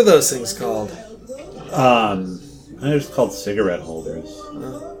 Yeah, what are those things called? They're just called cigarette holders.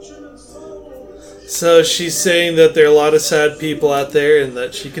 So she's saying that there are a lot of sad people out there and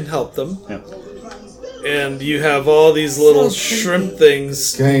that she can help them. Yep. And you have all these little shrimp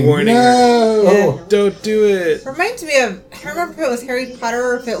things warning her. No! Don't do it. Reminds me of, I don't remember if it was Harry Potter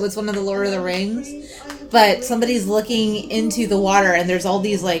or if it was one of the Lord of the Rings, but somebody's looking into the water and there's all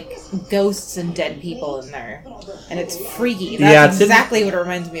these, like, ghosts and dead people in there. And it's freaky. That's exactly what it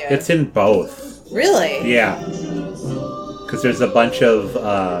reminds me of. It's in both. Really? Yeah. Because there's a bunch of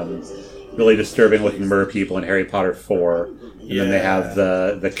really disturbing looking mer people in Harry Potter 4. And then they have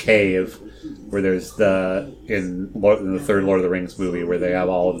the cave where there's in the third Lord of the Rings movie where they have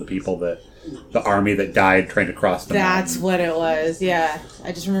all of the people the army that died trying to cross the That's mountain. what it was, yeah.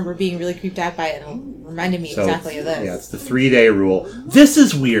 I just remember being really creeped out by it and it reminded me exactly of this. Yeah, it's the 3-day rule. This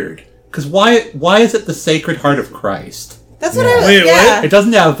is weird. Because why is it the Sacred Heart of Christ? That's what I was, Wait, yeah. what? It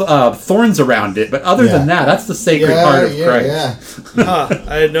doesn't have thorns around it, but other than that, that's the Sacred Heart of Christ. Yeah. Huh,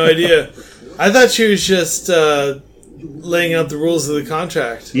 I had no idea. I thought she was just laying out the rules of the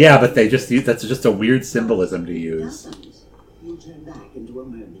contract. Yeah, but that's just a weird symbolism to use. You turn back into a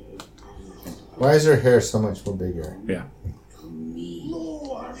mermaid. Why is her hair so much more bigger? Yeah.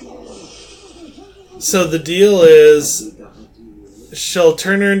 So the deal is, she'll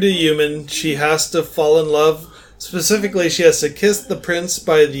turn her into a human. She has to fall in love. Specifically, she has to kiss the prince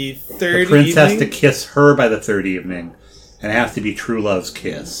by the third The prince evening. has to kiss her by the third evening, and it has to be true love's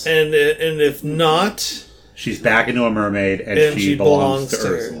kiss. And if not, She's back into a mermaid, and she belongs to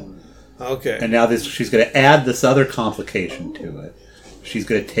Ursula. Okay. And now she's going to add this other complication to it. She's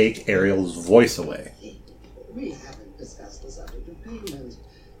going to take Ariel's voice away. We haven't discussed the subject of payment.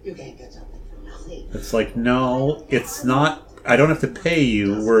 You can't get something for nothing. It's like, no, it's not. I don't have to pay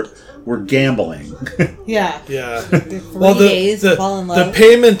you. We're gambling. Yeah. Yeah. 3 days to fall in the love.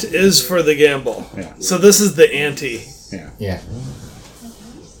 payment is for the gamble. Yeah. So this is the ante. Yeah. Yeah.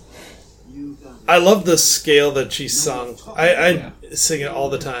 I love the scale that she sung. I sing it all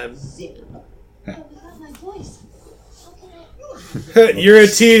the time. Without my voice. How can I? You're a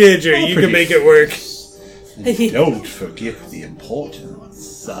teenager. You can make it work. Don't forget the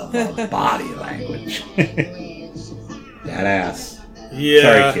importance of body language. That ass. Yeah.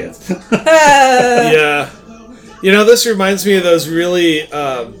 Sorry, kids. Yeah. You know, this reminds me of those really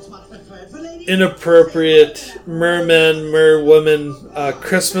inappropriate merman, merwoman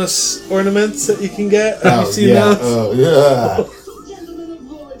Christmas ornaments that you can get. Have you seen those? Oh, yeah.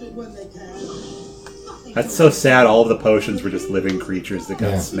 That's so sad. All of the potions were just living creatures that got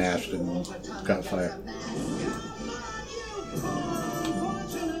Yeah. smashed and got fire.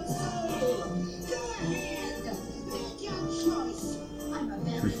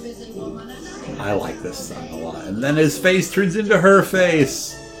 I like this song a lot. And then his face turns into her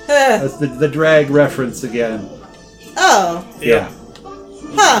face. That's the drag reference again. Oh. Yeah.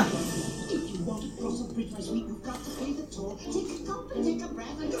 Huh.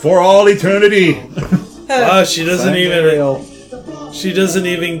 For all eternity. Wow, she doesn't Thank even. Ariel. She doesn't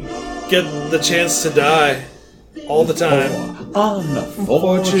even get the chance to die all the time.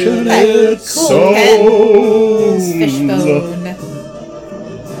 Unfortunate Cool souls. Fishbone.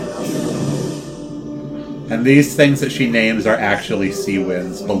 And these things that she names are actually sea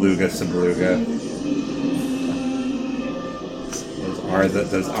winds. Beluga, Sabluga.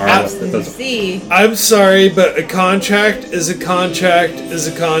 Those are See. I'm sorry, but a contract is a contract is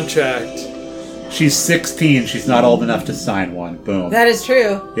a contract. She's 16. She's not old enough to sign one. Boom. That is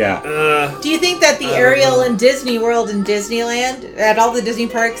true. Yeah. Do you think that the Ariel in Disney World and Disneyland, at all the Disney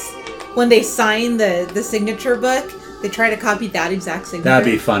parks, when they sign the signature book, they try to copy that exact signature? That'd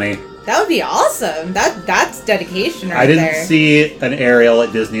be funny. That would be awesome. That's dedication right I didn't there. see an Ariel at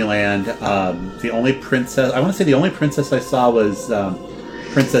Disneyland. The only princess, I want to say the only princess I saw was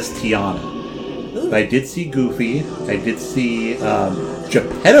Princess Tiana. But I did see Goofy. I did see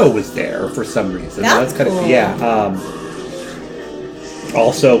Geppetto was there for some reason. That's kind cool. of yeah.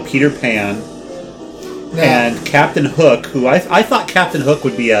 Also Peter Pan and Captain Hook, who I thought Captain Hook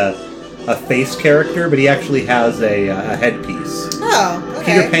would be a face character, but he actually has a headpiece. Oh,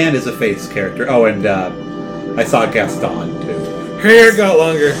 okay. Peter Pan is a face character. Oh, and I saw Gaston too. Her hair got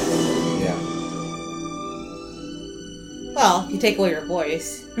longer. Yeah. Well, you take away your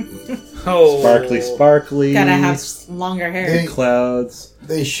voice. Oh, Sparkly. Gotta have longer hair. They- Clouds.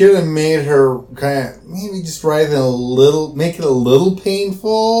 They should have made her kind of maybe just rather than make it a little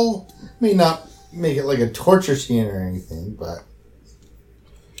painful. I mean, not make it like a torture scene or anything, but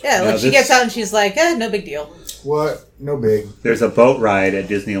Yeah, like No, she this- gets out and she's like, no big deal. what? No big. There's a boat ride at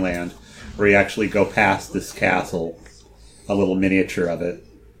Disneyland where you actually go past this castle, a little miniature of it.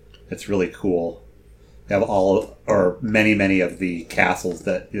 It's really cool. They have many of the castles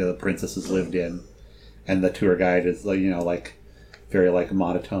that the princesses lived in, and the tour guide is like very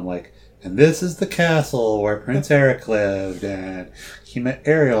monotone, and this is the castle where Prince Eric lived, and he met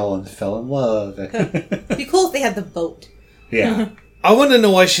Ariel and fell in love. It'd be cool if they had the boat. Yeah. I want to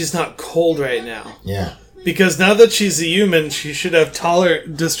know why she's not cold right now. Yeah. Because now that she's a human, she should have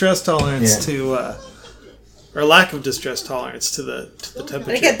distress tolerance to, or lack of distress tolerance to the temperature.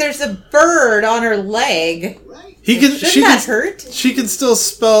 But again, there's a bird on her leg. Shouldn't that hurt? She can still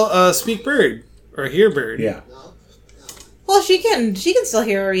speak bird or hear bird. Yeah. Well, she can still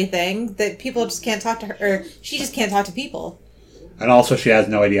hear everything. That people just can't talk to her, or she just can't talk to people. And also, she has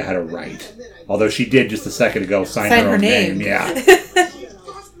no idea how to write. Although she did just a second ago sign Sign her her own name. name. Yeah.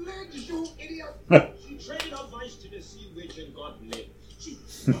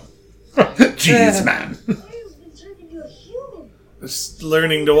 Jeez, man. Just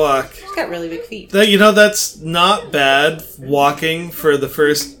learning to walk. She's got really big feet. That's not bad walking for the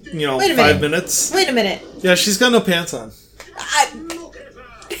first you know, Wait a 5 minute. minutes. Wait a minute. Yeah, she's got no pants on. I,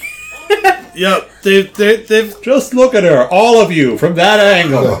 Yep, they've Just look at her, all of you, from that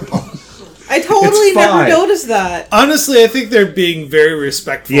angle. I totally It's never fine. noticed that. honestly, I think they're being very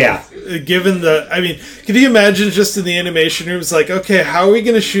respectful. Yeah. Given the, I mean, can you imagine just in the animation room? It's like, okay, how are we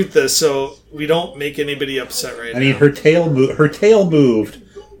going to shoot this so we don't make anybody upset right I now? mean, her tail moved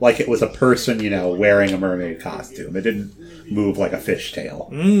like it was a person, you know, wearing a mermaid costume. It didn't move like a fish tail.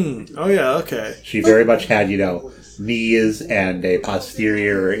 Oh yeah, okay. She very much had, you know, knees and a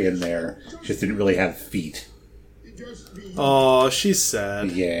posterior in there. She just didn't really have feet. Oh, she's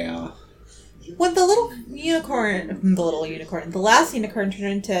sad. Yeah. When the last unicorn turned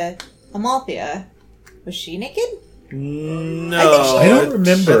into Amalthea, was she naked? No, I don't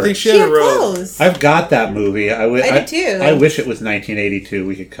remember. I think she She had had a robe. clothes. I've got that movie. I did too. I wish it was 1982.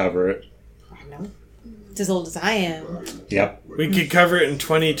 We could cover it. I know. It's as old as I am. Yep. We could cover it in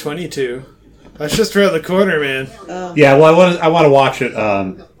 2022. That's just around the corner, man. Yeah. Well, I want to watch it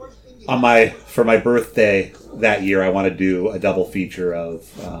for my birthday that year. I want to do a double feature of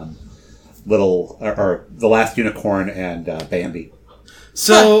or The Last Unicorn and Bambi.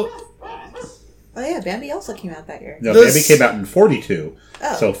 So, Oh yeah, Bambi also came out that year. No, This- Bambi came out in 42.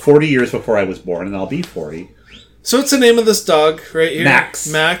 Oh. So 40 years before I was born, and I'll be 40. so what's the name of this dog right here? Max.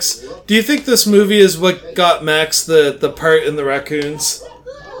 Max. Do you think this movie is what got Max the part in the Raccoons?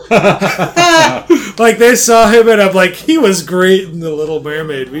 Like they saw him and I'm like, he was great in The Little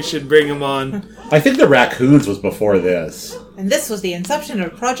Mermaid. We should bring him on. I think The Raccoons was before this. And this was the inception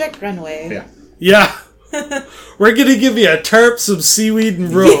of Project Runway. Yeah. Yeah. We're gonna give you a tarp, some seaweed,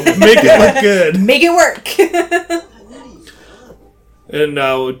 and rope. Make it look good. Make it work.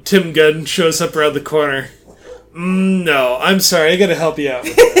 And Tim Gunn shows up around the corner. No, I'm sorry. I gotta help you out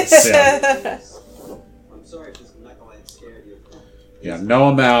with this. Yeah. I'm sorry if this knucklehead scared you. Yeah. No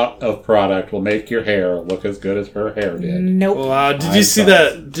amount of product will make your hair look as good as her hair did. Nope. Wow, did I you see saw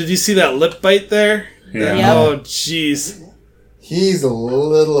that? Did you see that lip bite there? Yeah. Yep. Oh, jeez. He's a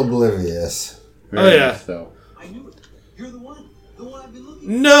little oblivious. Very yeah. much So. I knew it. You're the one. The one I've been looking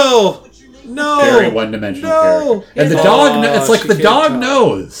for. No, What's your name? no. Very one-dimensional No. character. And the Oh, dog, it's like she the can't dog talk.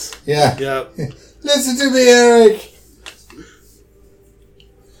 knows. Yeah. Yep. Listen to me, Eric.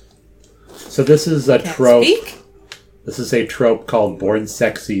 So this is a Can't trope. speak? This is a trope called Born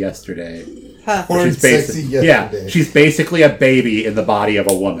Sexy Yesterday. Huh. Born She's basi- sexy Yeah, yesterday. she's basically a baby in the body of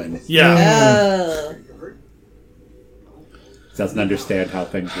a woman. Yeah. Oh. Doesn't understand how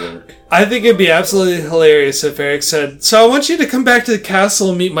things work. I think it'd be absolutely hilarious if Eric said, "So I want you to come back to the castle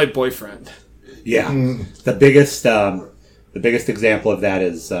and meet my boyfriend." Yeah, the biggest example of that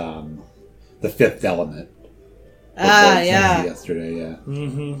is The Fifth Element. Ah, Born yeah. Sexy Yesterday, yeah.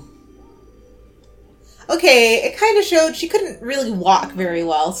 Okay, it kind of showed she couldn't really walk very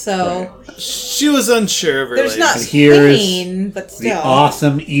well, so She was unsure of her there's not legs. And here's pain, but The still.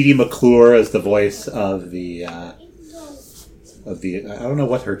 awesome Edie McClure as the voice of the I don't know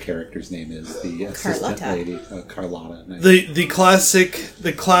what her character's name is. The assistant Carlotta. lady, Carlotta. Nice.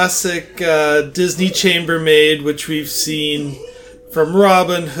 The classic Disney chambermaid, which we've seen from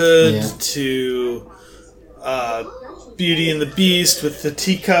Robin Hood Yeah. to Beauty and the Beast with the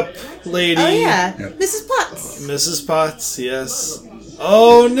teacup lady. Oh yeah, Yep. Mrs. Potts. Mrs. Potts, yes.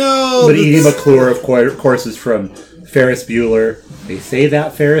 Oh no! But Edie that's- McClure, of course, is from Ferris Bueller. They say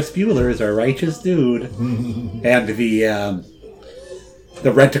that Ferris Bueller is a righteous dude, and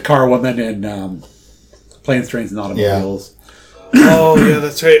the rent-a-car woman in Planes, Trains, and Automobiles. Oh yeah,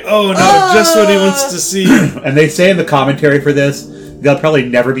 that's right. Oh no, just what he wants to see. And they say in the commentary for this, they'll probably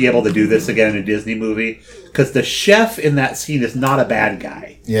never be able to do this again in a Disney movie because the chef in that scene is not a bad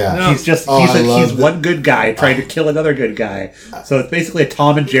guy. Yeah. No. He's just Oh, I love he's that. one good guy trying to kill another good guy. So it's basically a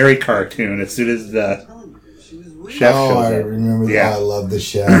Tom and Jerry cartoon as soon as the chef Oh, shows I up. remember that. Yeah. I love the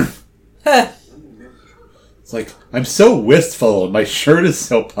chef. It's like, I'm so wistful and my shirt is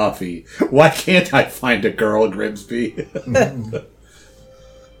so puffy. Why can't I find a girl, Grimsby?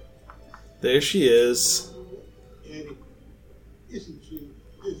 There she is. Isn't she?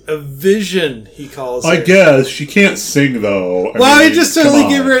 A vision, he calls her. I guess. She can't sing, though. Wow, I he mean, just come totally on.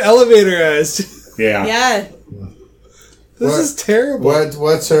 gave her elevator eyes. Yeah. Yeah. This What- is terrible.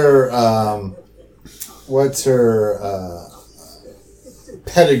 What's her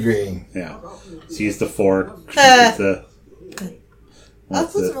pedigree? Yeah. She's the fork. She's Uh. the...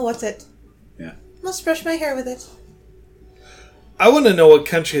 What's it? Yeah. Must brush my hair with it. I want to know what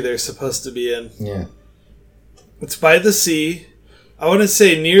country they're supposed to be in. Yeah. It's by the sea. I want to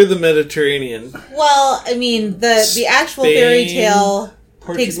say near the Mediterranean. Well, I mean, the actual fairy Spain, tale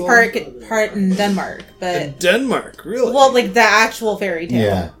takes Portugal? part in Denmark, but In Denmark, really? well, like the actual fairy tale.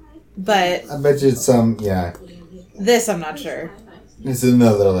 Yeah. but I bet you it's some, yeah. this I'm not sure. It's in the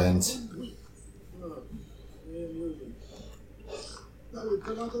Netherlands.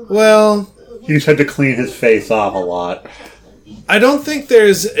 Well, He just had to clean his face off a lot. I don't think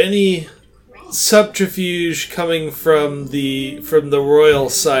there's any subterfuge coming from the royal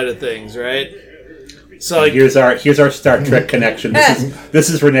side of things, right? So like, Here's our Star Trek connection. This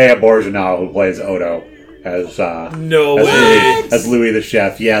is Renee Borginal who plays Odo as no as way. Louis, as Louis the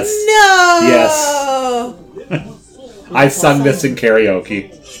chef. Yes, No. Yes. I sung this in karaoke.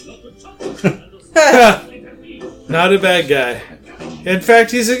 Not a bad guy. In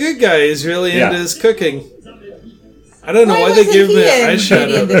fact, he's a good guy. He's really Yeah. into his cooking. I don't know why they wasn't give him he an in Beauty and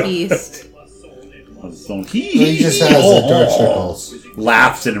the eyeshadow. Beast? So He just has the dark circles.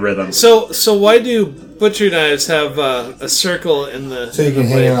 laughs in rhythm. So why do butcher knives have a circle in the? So you can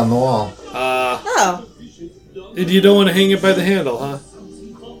hang it on the wall. Oh, You don't want to hang it by the handle, huh?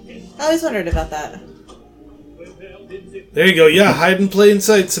 I always wondered about that. There you go. Yeah, hide in plain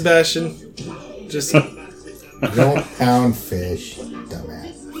sight, Sebastian. Just Don't pound fish,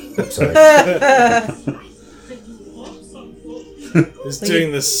 dumbass. I'm sorry. he's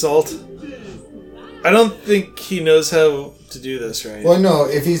doing the salt. I don't think he knows how to do this right. Well, no,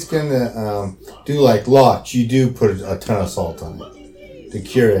 if he's gonna do like Lotch, you do put a ton of salt on it to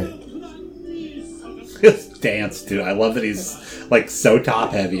cure it. His dance, dude. I love that he's like so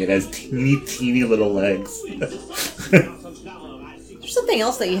top heavy and has teeny little legs. There's something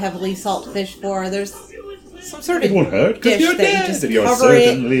else that you heavily salt fish for. There's some sort of It won't hurt, 'cause dish you're that dead, you just and you're cover it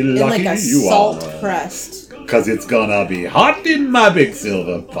certainly in like lucky a you salt are. crust. Because it's gonna be hot in my big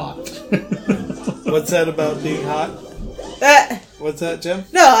silver pot. What's that about being hot? What's that, Jim?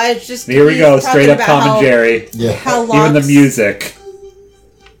 No, I just Here we go, talking straight up about Tom how- and Jerry. Yeah. How Even the lox music.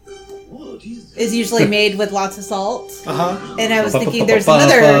 is usually made with lots of salt. Uh huh. And I was thinking there's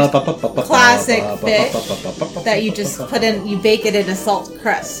another classic fish that you just put in, you bake it in a salt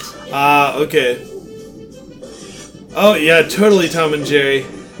crust. Okay. Oh yeah, totally Tom and Jerry.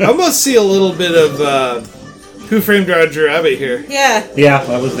 I almost see a little bit of Who Framed Roger Rabbit here. Yeah. Yeah,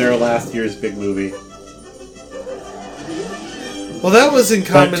 that was their last year's big movie. Well, that was in But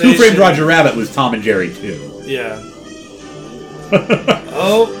combination. Who Framed Roger Rabbit was Tom and Jerry too. Yeah.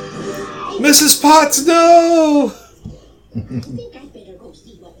 Oh, Mrs. Potts, no! I think I'd better go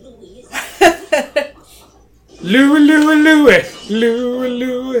see what Louie is.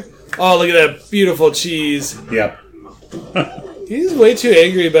 Louie. Oh, look at that beautiful cheese. Yep. He's way too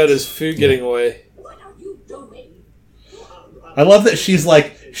angry about his food getting away. What are you doing? I love that she's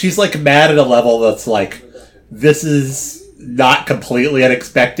like mad at a level that's like, this is not completely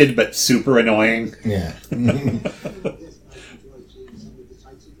unexpected, but super annoying. Yeah.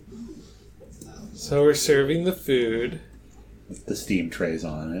 So we're serving the food, The steam trays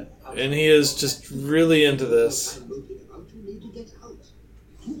on it. and he is just really into this.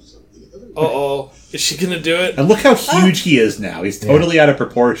 Uh-oh. Is she gonna do it? And look how huge he is now. He's totally out of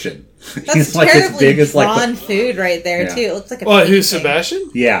proportion. That's He's like as terribly big as like drawn food right there, Yeah. too. It looks like a Oh, painting. who's Sebastian?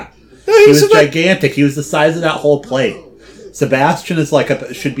 yeah. Oh, He he's was Seba- gigantic. He was the size of that whole plate. Sebastian is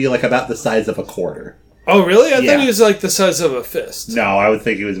should be like about the size of a quarter. Oh, really? I Yeah. thought he was like the size of a fist. No, I would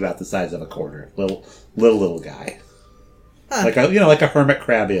think he was about the size of a quarter. Little guy. Huh. Like a hermit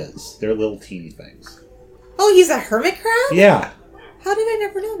crab is. They're little teeny things. Oh, he's a hermit crab? Yeah. How did I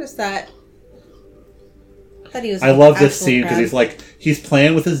never notice that? I thought he was I an love this actual scene because crab. he's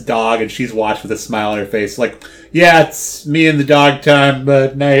playing with his dog and she's watched with a smile on her face. Like, yeah, it's me and the dog time,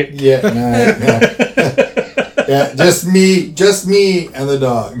 but night. Yeah. No. Yeah. Just me and the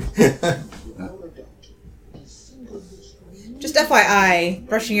dog. Just FYI,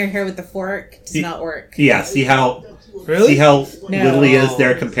 brushing your hair with the fork does not work. Yeah, see how Really? little No. he is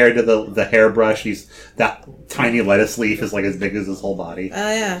there compared to the hairbrush. That tiny lettuce leaf is like as big as his whole body.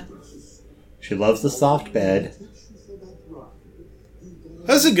 Oh, yeah. She loves the soft bed.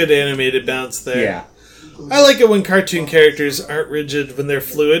 That's a good animated bounce there. Yeah. I like it when cartoon characters aren't rigid when they're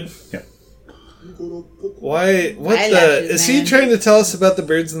fluid. Yeah. Why? What Eyelashes, the? Is he man. trying to tell us about the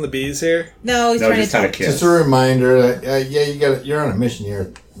birds and the bees here? No, he's No, trying just to had a talk. kid. Just a reminder that you're on a mission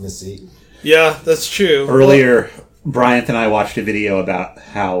here, Missy. Yeah, that's true. Earlier, Bryant and I watched a video about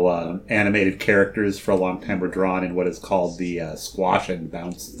how animated characters for a long time were drawn in what is called the squash and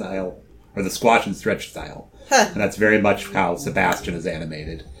bounce style, or the squash and stretch style. Huh. And that's very much how Sebastian is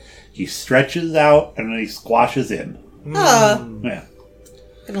animated. He stretches out and then he squashes in. Oh, Yeah.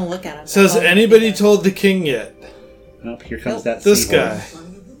 gonna look at him. So has Oh. anybody told the king yet? Oh, here comes Nope. that This seahorse. guy.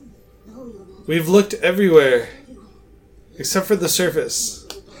 We've looked everywhere, except for the surface.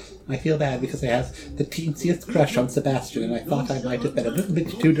 I feel bad because I have the teensiest crush on Sebastian, and I thought I might have been a little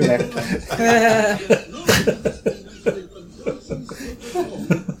bit too direct.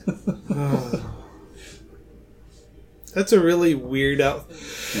 That's a really weird Yeah.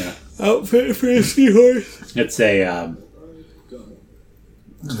 outfit for a seahorse. It's a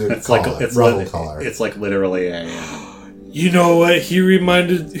it's like literally a You know what? He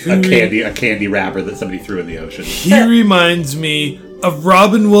reminded a candy wrapper that somebody threw in the ocean. He reminds me of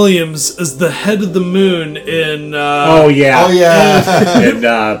Robin Williams as the head of the moon in. Oh yeah, in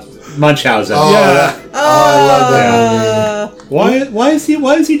Munchausen. Yeah. I love that movie.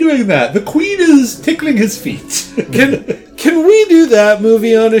 Why is he doing that? The Queen is tickling his feet. Can we do that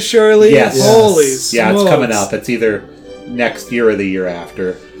movie on a Shirley? Yes. Holy Yeah, it's smokes. coming up. It's either next year or the year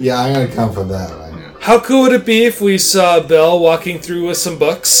after. Yeah, I'm gonna come for that one. How cool would it be if we saw Belle walking through with some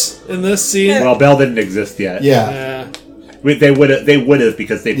books in this scene? Well, Belle didn't exist yet. Yeah. They would have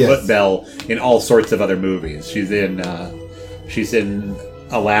because they Yes. put Belle in all sorts of other movies. She's in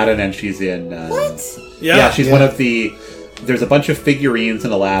Aladdin, and she's in What? yeah, she's one of the. There's a bunch of figurines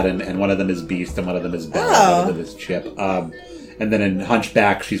in Aladdin, and one of them is Beast, and one of them is Belle, and one of them is Chip. And then in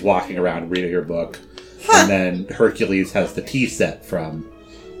Hunchback, she's walking around reading her book, and then Hercules has the tea set from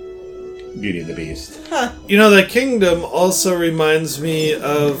Beauty and the Beast. You know, the kingdom also reminds me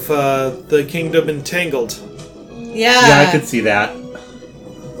of the kingdom in Tangled. Yeah. Yeah, I could see that.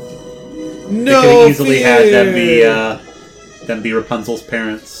 No, They could easily fear. had them be Rapunzel's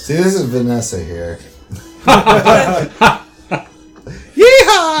parents. See, this is Vanessa here.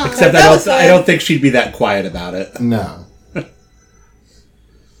 Yeehaw! Except I don't think she'd be that quiet about it. No.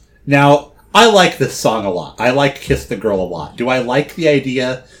 Now, I like this song a lot. I like Kiss the Girl a lot. Do I like the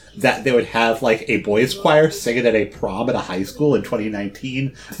idea that they would have, like, a boys' choir sing it at a prom at a high school in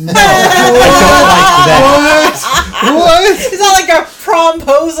 2019? No! I don't like that. What? Is that like a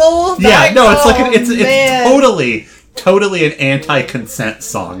promposal? Yeah, no, it's like it's man. totally an anti-consent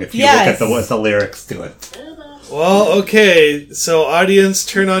song if you look at the lyrics to it. Well, okay, so audience,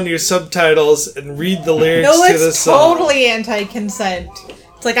 turn on your subtitles and read the lyrics No, to the it's song. totally anti-consent.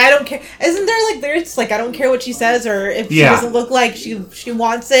 It's like, I don't care. Isn't there like lyrics like, I don't care what she says, or if she Yeah. doesn't look like she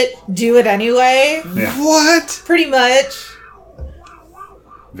wants it, do it anyway? Yeah. What? Pretty much.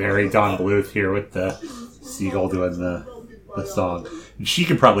 Very Don Bluth here with the seagull doing the song. And she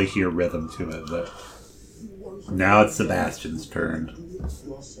could probably hear rhythm to it, but now it's Sebastian's turn.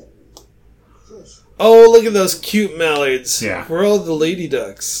 Oh, look at those cute mallards. Yeah. Where are all the lady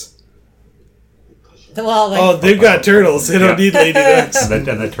ducks? Well, like, Oh, they've got turtles. They don't need lady ducks. And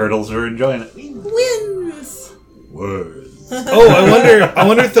the turtles are enjoying it. wins. Words. Oh, I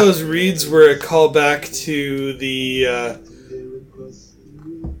wonder if those reeds were a callback to the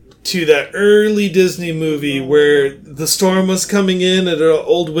to that early Disney movie where the storm was coming in at an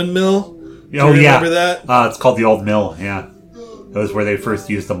old windmill. Do you remember that? It's called The Old Mill, yeah. That was where they first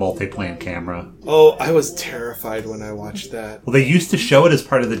used the multi-plane camera. Oh, I was terrified when I watched that. Well, they used to show it as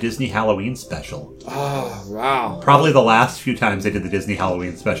part of the Disney Halloween special. Oh, wow. Probably the last few times they did the Disney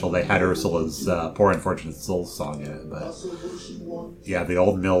Halloween special, they had Ursula's Poor Unfortunate Souls song in it. But yeah, the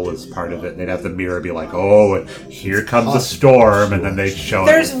Old Mill was part of it. They'd have the mirror be like, oh, and here comes a storm, and then they'd show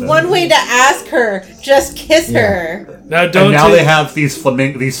There's it. There's one way to ask her. Just kiss her. Now And don't now take- they have these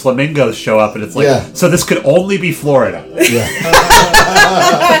flamingos show up, and it's like, so this could only be Florida. Yeah.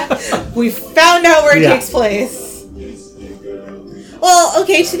 We found out where it Yeah. takes place. Well,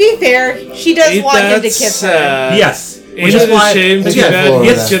 okay, to be fair, she does Ain't want him that to kiss her. sad? Yes. Ain't Which is it a why, shame too again, bad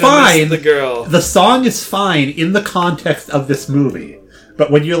Florida. he's it's gonna fine. miss the girl. The song is fine in the context of this movie. But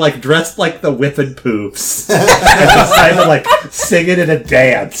when you're like dressed like the Whippin' Poofs and decide to like sing it in a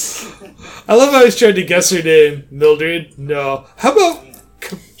dance. I love how he's trying to guess her name. Mildred? No. How about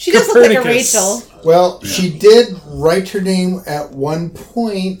She does look like a Copernicus? Rachel. Well, she did write her name at one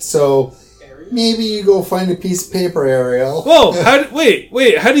point, so maybe you go find a piece of paper, Ariel. Whoa!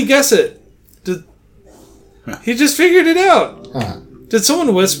 Wait! How do you guess it? He just figured it out. Huh. Did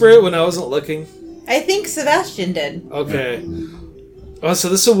someone whisper it when I wasn't looking? I think Sebastian did. Okay. Oh, so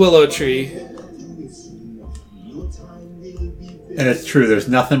this is a willow tree. And it's true, there's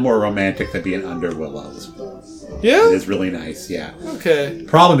nothing more romantic than being under willows. It Yeah. is really nice, yeah. Okay.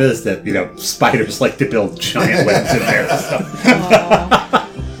 Problem is that, spiders like to build giant webs in there. So. Aw.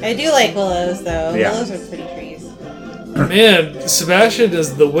 I do like willows, though. Yeah. Willows are pretty trees. Man, Sebastian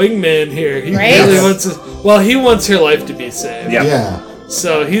is the wingman here. He Right? really wants to. Well, he wants her life to be saved. Yeah. Yeah.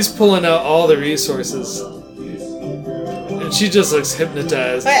 So he's pulling out all the resources. And she just looks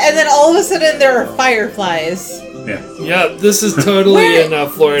hypnotized. And then all of a sudden there are fireflies. Yeah. Yeah, this is totally Where- in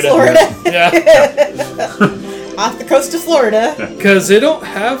Florida. Florida. Yeah. Off the coast of Florida. Because they don't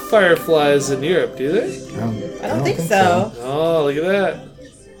have fireflies in Europe, do they? I don't think so. Oh, look at that.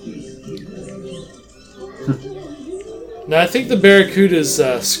 Now, I think the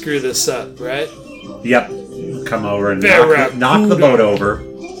Barracudas screw this up, right? Yep. Come over and knock the boat over.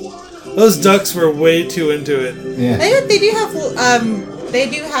 Those ducks were way too into it. Yeah. They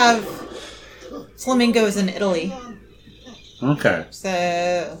do have flamingos in Italy. Okay.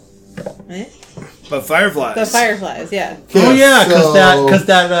 So, But fireflies. the fireflies, yeah. Oh yeah, because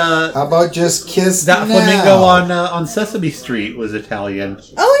that How about just kiss that now? flamingo on Sesame Street was Italian.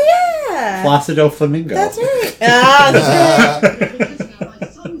 Oh yeah, Placido Flamingo. that's right. That's right.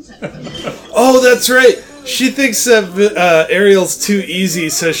 Oh, that's right. She thinks that Ariel's too easy,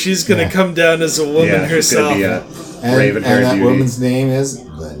 so she's going to come down as a woman Yeah, she's herself. gonna be a And raven-haired that beauty. woman's name is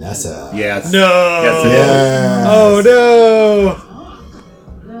Vanessa. Yes. No. Yes, it is. Yeah. Oh, no.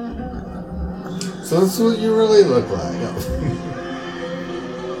 So that's what you really look like.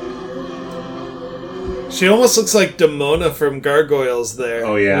 She almost looks like Demona from Gargoyles there.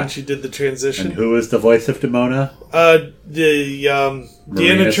 Oh, yeah. When she did the transition. And who is the voice of Demona? Deanna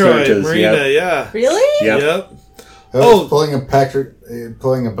Marina Troy. Sirtis, Marina, yep. yeah. Really? Yep. Yep. Oh, pulling a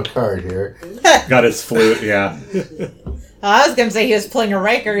Picard here. Got his flute, yeah. I was gonna say he was pulling a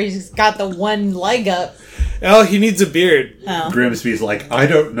Riker. He's got the one leg up. Oh, he needs a beard. Oh. Grimsby's like, I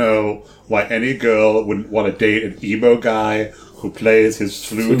don't know why any girl wouldn't want to date an emo guy who plays his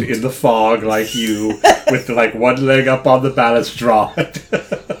flute in the fog like you, with like one leg up on the balustrade.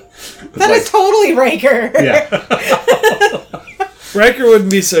 That is totally Riker. Yeah. Riker wouldn't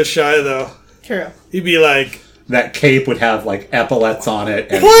be so shy, though. True. He'd be like, That cape would have like epaulets on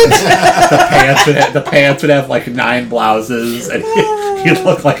it, and the pants would have like 9 blouses, and he'd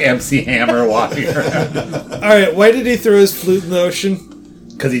look like MC Hammer walking around. all right, why did he throw his flute in the ocean?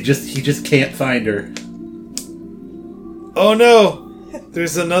 Because he just can't find her. Oh, no.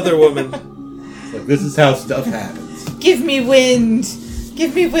 There's another woman. It's like, this is how stuff happens. Give me wind.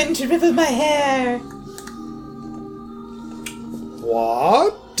 Give me wind to ripple my hair.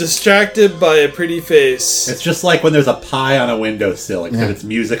 What? Distracted by a pretty face. It's just like when there's a pie on a windowsill, except it's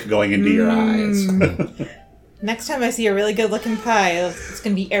music going into your eyes. Next time I see a really good-looking pie, it's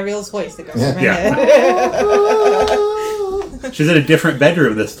gonna be Ariel's voice that goes Yeah. through my Yeah. head. She's in a different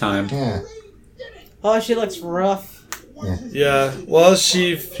bedroom this time. Yeah. Oh, she looks rough. Yeah, well,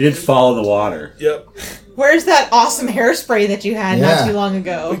 she... She did fall in the water. Yep. Where's that awesome hairspray that you had not too long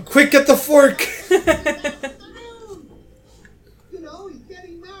ago? Quick, get the fork! You know, he's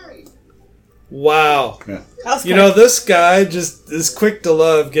getting married. Wow. Yeah. That was You quick. know, this guy just is quick to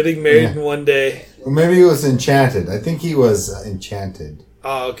love, getting married in one day. Or maybe he was enchanted. I think he was enchanted.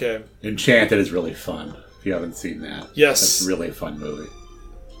 Oh, okay. Enchanted is really fun. If you haven't seen that, Yes. that's a really fun movie.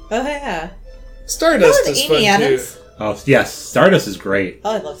 Oh yeah. Stardust Oh, is Amy fun, Adams. too. Oh yes, Stardust is great.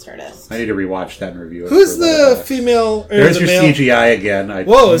 Oh, I love Stardust. I need to rewatch that and review it. Who's for the Letterboxd. female... Or There's the your male? CGI again.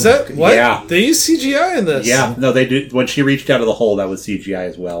 Whoa, is that... What? Yeah. They use CGI in this? Yeah, no, they do. When she reached out of the hole, that was CGI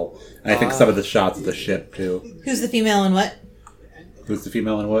as well. And I think some of the shots of the ship too. Who's the female and what? Who's the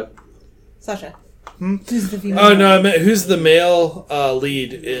female and what? Sasha. Who's the female? Oh, no, I meant who's the male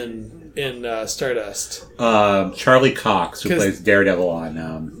lead in Stardust? Charlie Cox, who 'Cause- plays Daredevil on.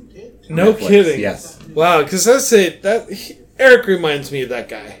 No Netflix. kidding. Yes, Wow, because I say that... Eric reminds me of that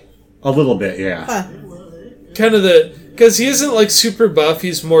guy. a little bit. Yeah. Huh. Kind of the... Because he isn't, like, super buff.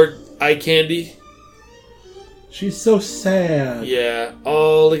 He's more eye candy. She's so sad. Yeah.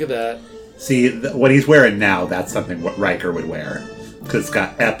 Oh, look at that. See, what he's wearing now, that's something what Riker would wear. Because it's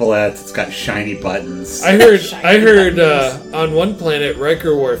got epaulets, it's got shiny buttons. I heard Shiny on one planet,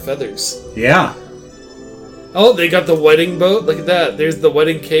 Riker wore feathers. Yeah. Oh, they got the wedding boat. Look at that. There's the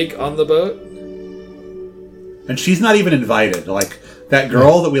wedding cake on the boat. And she's not even invited. Like, that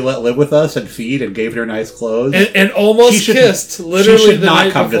girl that we let live with us and feed and gave her nice clothes. And almost she should- kissed, literally she should the not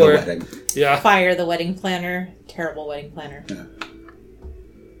night come before. to the wedding. Yeah. Fire the wedding planner. Terrible wedding planner.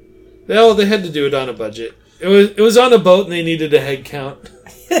 No, they had to do it on a budget. It was on a boat and they needed a head count.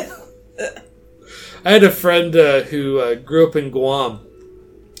 I had a friend who grew up in Guam,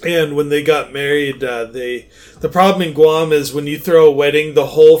 and when they got married, the problem in Guam is when you throw a wedding, the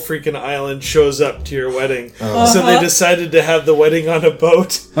whole freaking island shows up to your wedding. So they decided to have the wedding on a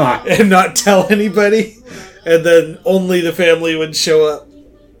boat Ah. and not tell anybody, and then only the family would show up.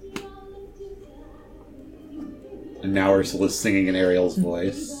 And now Ursula's singing in Ariel's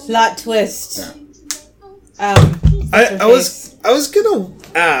voice. Plot twist. Yeah. I was gonna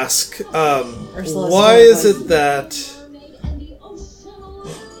ask, Ursula's why voice. is it that?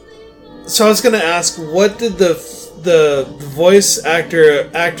 So I was gonna ask, what did the voice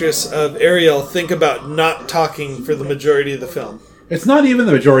actress of Ariel think about not talking for the majority of the film? It's not even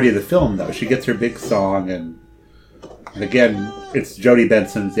the majority of the film, though. She gets her big song, and again, it's Jodie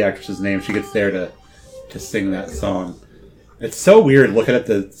Benson's the actress's name. She gets there to sing that song. It's so weird looking at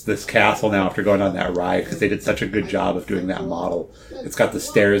this castle now after going on that ride, because they did such a good job of doing that model. It's got the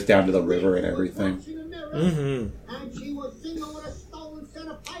stairs down to the river and everything. Mm-hmm. And she was singing with a stolen set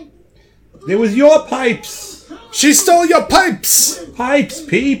of pipes. It was your pipes! She stole your pipes! Pipes,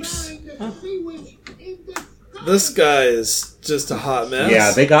 peeps! This guy is just a hot mess.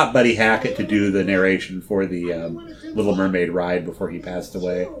 Yeah, they got Buddy Hackett to do the narration for the Little Mermaid ride before he passed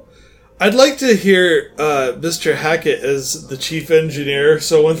away. I'd like to hear Mr. Hackett as the chief engineer,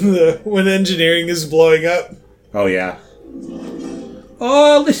 so when engineering is blowing up. Oh, yeah.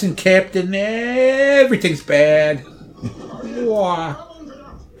 Oh, listen, Captain, everything's bad.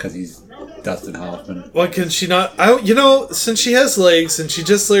 Because he's Dustin Hoffman. Why can she not? Since she has legs and she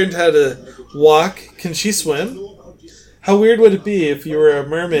just learned how to walk, can she swim? How weird would it be if you were a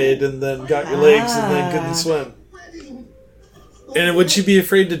mermaid and then got your legs and then couldn't swim? And would she be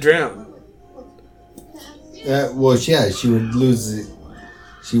afraid to drown? She would lose it.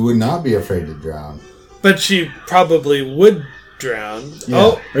 She would not be afraid to drown. But she probably would drown. Yeah.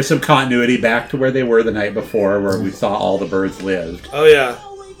 Oh, There's some continuity back to where they were the night before, where we saw all the birds lived. oh yeah.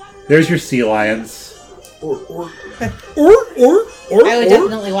 There's your sea lions. I would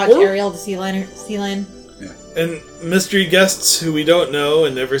definitely watch Ariel the Sea Lion. And mystery guests who we don't know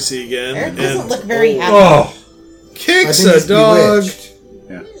and never see again. Eric and doesn't look very happy. Oh! Kicks I think a it's dog. Bewitched.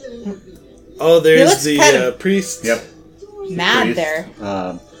 Yeah. Oh, He there's looks the kind of priest. Yep. Mad Priest. there.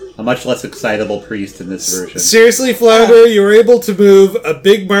 A much less excitable priest in this version. Seriously, Flounder, you were able to move a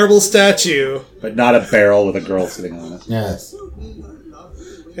big marble statue. But not a barrel with a girl sitting on it. Yes.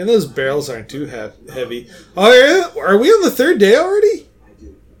 And those barrels aren't too heavy. Oh, are we on the third day already?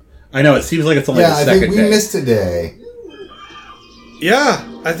 I know, it seems like it's only the I second think we day. missed a day.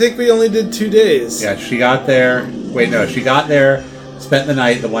 Yeah, I think we only did 2 days. Yeah, she got there. Wait, no, she got there, spent the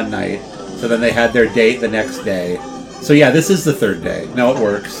night, the one night. So then they had their date the next day. So yeah, this is the third day. No, it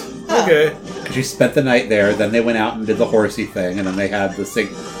works. Okay. She spent the night there, then they went out and did the horsey thing, and then they had the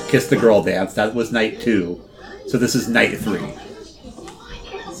kiss the girl dance. That was night 2. So this is night 3.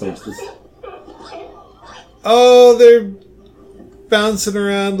 So it's this. Oh, they're bouncing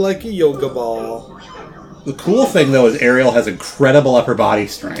around like a yoga ball. The cool thing, though, is Ariel has incredible upper body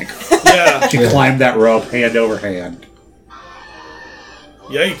strength. Yeah. She climbed that rope hand over hand.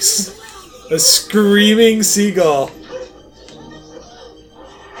 Yikes. A screaming seagull.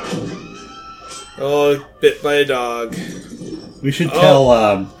 Oh, bit by a dog. We should tell,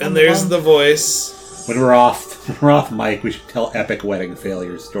 And there's the voice. when we're off mic, we should tell epic wedding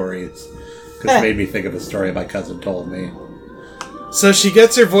failure stories. Because it made me think of a story my cousin told me. So she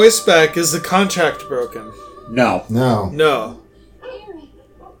gets her voice back. Is the contract broken? No. No. No.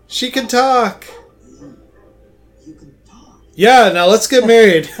 She can talk. Yeah, now let's get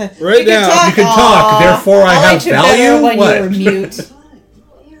married. Right You can now. talk. You can talk, Aw, therefore I have liked you better value? when What? you were mute.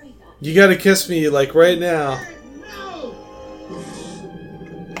 You gotta kiss me, like, right now.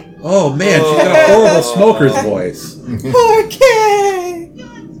 Oh man, she's got a horrible smoker's voice. Okay.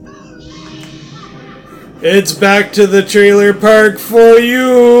 It's back to the trailer park for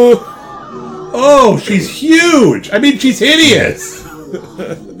you. Oh, she's huge! I mean, she's hideous!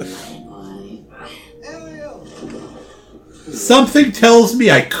 Something tells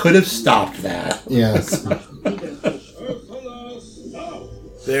me I could have stopped that. Yes.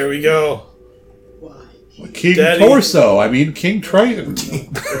 There we go. King Daddy. Torso, I mean King Triton. Not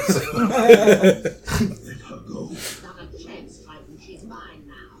a chance, Titan. She's mine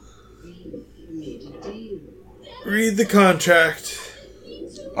now. We made a deal. Read the contract.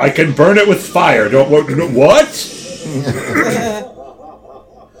 I can burn it with fire. What?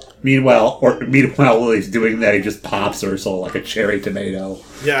 Meanwhile, Lily's doing that. He just pops Ursula like a cherry tomato.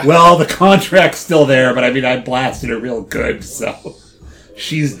 Yeah. Well, the contract's still there, but I mean, I blasted her real good, so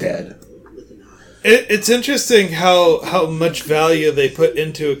she's dead. It's interesting how much value they put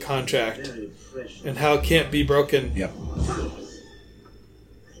into a contract and how it can't be broken. Yep. I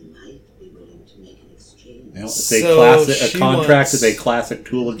might be willing to make an exchange. You know, So a she contract is wants- a classic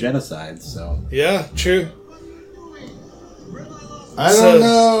tool of genocide. So Yeah, true. I So- don't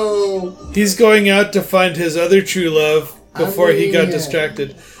know. He's going out to find his other true love before he got Yeah.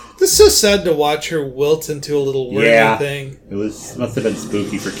 distracted. This is so sad to watch her wilt into a little wormy Yeah. thing. it must have been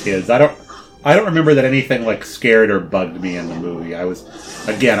spooky for kids. I don't remember that anything like scared or bugged me in the movie. I was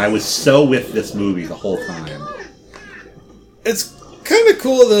so with this movie the whole time. It's kind of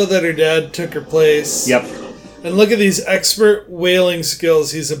cool though that her dad took her place. Yep. And look at these expert whaling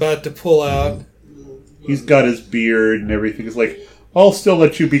skills he's about to pull out. He's got his beard and everything. It's like, I'll still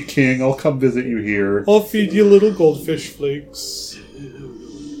let you be king. I'll come visit you here. I'll feed you little goldfish flakes.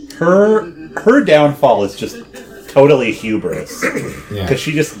 Her downfall is just totally hubris. Yeah. Because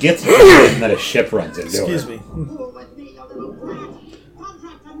she just gets it and then a ship runs into her. Excuse me.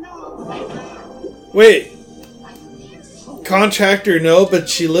 Wait. Contract or no, but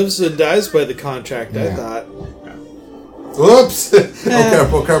she lives and dies by the contract, I Yeah. thought. Whoops!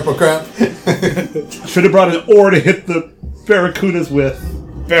 Oh crap. Should have brought an oar to hit the barracudas with.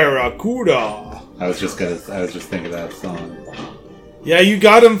 Barracuda. I was just thinking of that song. Yeah, you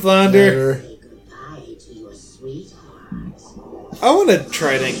got him, Flounder. Goodbye to your sweetheart. I want a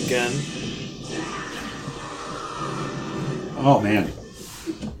trident gun. Oh man.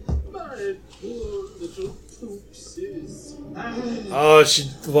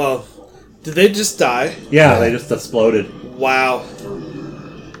 Oh, did they just die? Yeah, they just exploded. Wow.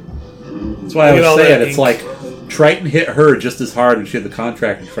 That's why I Look at all was saying that it's ink. like Triton hit her just as hard when she had the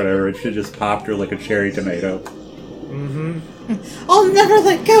contract in front of her. It should have just popped her like a cherry tomato. I'll never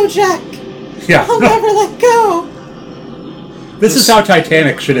let go, Jack. Yeah. I'll never let go. This is how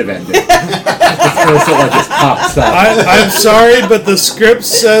Titanic should have ended. Ursula just pops up. I'm sorry, but the script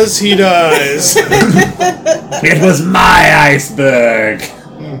says he dies. It was my iceberg.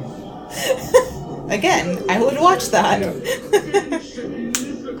 Again, I would watch that.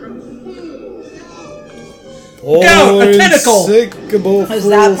 Go, a tentacle! Was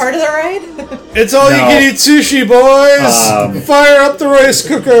that part of the ride? It's all No. you can eat sushi, boys! Fire up the rice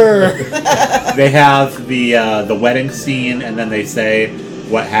cooker! They have the wedding scene, and then they say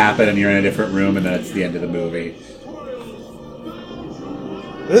what happened, and you're in a different room, and then it's the end of the movie.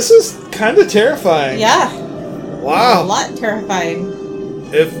 This is kind of terrifying. Yeah, a Wow. lot terrifying.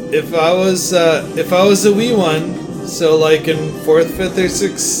 If I was a wee one, so like in 4th, 5th, or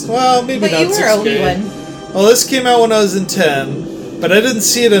 6th, well, maybe But not you were 6th a wee grade. one. Well, this came out when I was in 10, but I didn't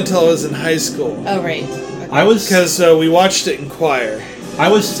see it until I was in high school. Oh, right. I was Because we watched it in choir. I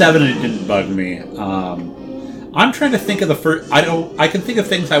was 7 and it didn't bug me. I'm trying to think of the first. I can think of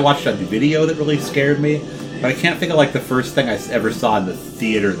things I watched on video that really scared me, but I can't think of like the first thing I ever saw in the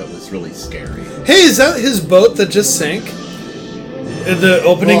theater that was really scary. Hey, is that his boat that just sank? In the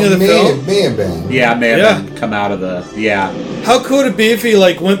opening of the film? May have been. Yeah, may have Yeah. been come out of the How cool would it be if he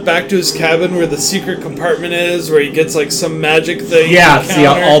like went back to his cabin where the secret compartment is, where he gets like some magic thing? Yeah, to see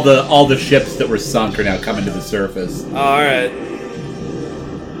encounter? all the ships that were sunk are now coming to the surface. All right.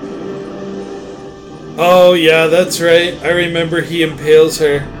 Oh yeah, that's right. I remember he impales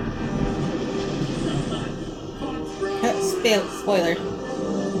her. Spoiler.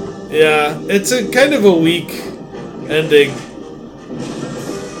 Yeah, it's a kind of a weak ending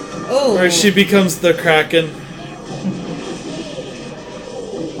Oh. where she becomes the Kraken.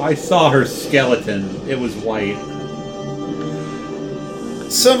 I saw her skeleton. It was white.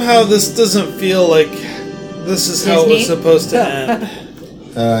 Somehow this doesn't feel like this is how it was Disney? supposed to end.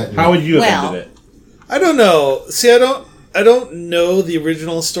 How would you have Well. ended it? I don't know. See, I don't know the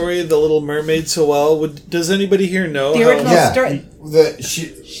original story of The Little Mermaid so well. Does anybody here know? The how- original- Yeah. story.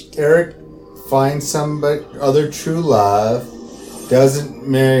 Eric finds somebody other true love, doesn't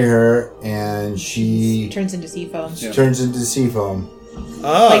marry her, and she Turns into sea foam. turns into sea foam.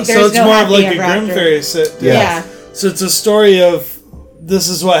 Ah, Like, so there's it's no more of happy like a ever Grimm after. fairy set. Yeah. Yeah. So it's a story of this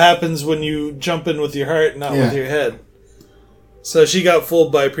is what happens when you jump in with your heart, not with Yeah. your head. So she got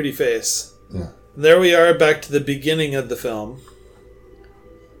fooled by a pretty face. Yeah. And there we are back to the beginning of the film,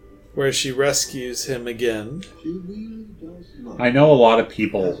 where she rescues him again. I know a lot of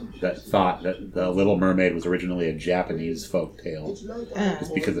people that thought that The Little Mermaid was originally a Japanese folktale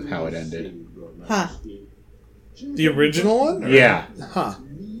just because of how it ended. Huh. The original one? Yeah. Huh.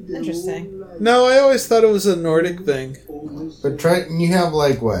 Interesting. No, I always thought it was a Nordic thing. But Triton, you have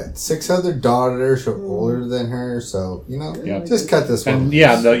like what 6 other daughters who are older than her, so you know, Yeah. just cut this one. And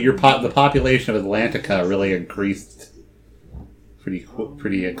yeah, the population of Atlantica really increased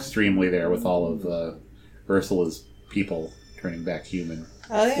pretty extremely there with all of Ursula's people turning back human.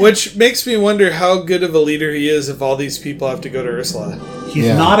 Oh, yeah. Which makes me wonder how good of a leader he is if all these people have to go to Ursula. He's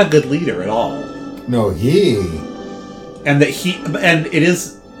Yeah. not a good leader at all. No, he. And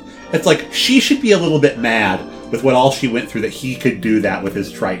it's like she should be a little bit mad with what all she went through that he could do that with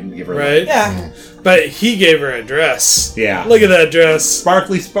his Triton, give her Right? Yeah. But he gave her a dress. Yeah. Look at that dress.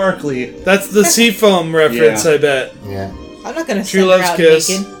 sparkly. That's the Seafoam reference, Yeah. I bet. Yeah. I'm not gonna True send her Love's out kiss.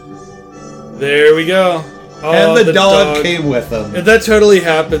 naked. There we go. Oh, And the dog came with him. And that totally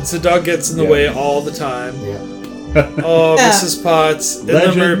happens. The dog gets in the Yeah. way all the time. Yeah. Oh, Mrs. Potts and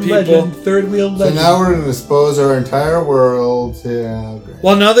the mer people. Third wheel So legend. now we're going to expose our entire world to...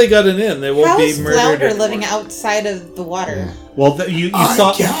 Well, now they got an in. They won't How be is murdered Flounder anymore. living outside of the water? Well, you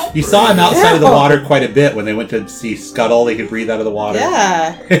saw him outside of the water quite a bit when they went to see Scuttle. They could breathe out of the water.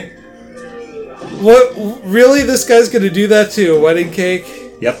 Yeah. What? Really? This guy's going to do that to a wedding cake?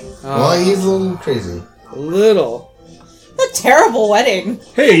 Yep. Well, he's a little crazy. A little. A terrible wedding.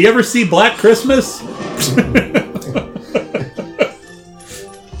 Hey, you ever see Black Christmas?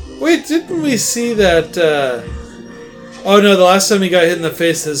 Wait, didn't we see that? Oh no, the last time he got hit in the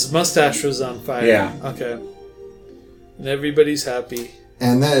face, his mustache was on fire. Yeah. Okay. And everybody's happy.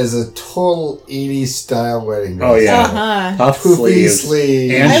 And that is a total 80s style wedding dress. Oh yeah, Uh-huh. puff Poofy sleeves.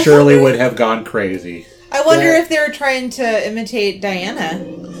 sleeves. And I Shirley wonder- would have gone crazy. I wonder Yeah. if they were trying to imitate Diana.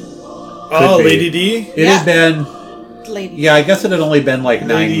 Oh, be. Lady D? It Yeah. had been, Lady. yeah, I guess it had only been like 9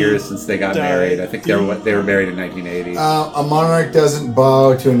 Lady years since they got Di. married. I think they were married in 1980. A monarch doesn't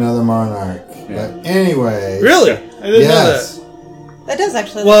bow to another monarch. Yeah. But anyway. Really? I didn't know Yes. that. That does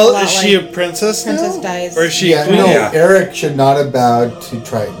actually look a Well, lot is she like a princess now? Princess Dies. Or is she Yeah, a queen? no, Yeah. Eric should not have bowed to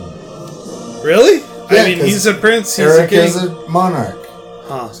Triton. Really? Yeah, I mean, 'cause he's a prince. He's Eric a king. is a monarch.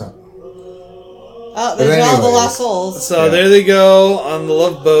 Huh. So, Oh, there's all the anyways. lost souls. So Yeah. there they go on the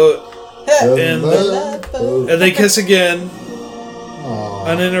love boat. And- Love boat. And they kiss again, Aw.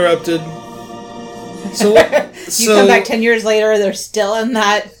 uninterrupted. So, You come back 10 years later, they're still in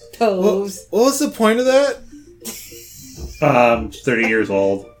that pose. what was the point of that? 30 years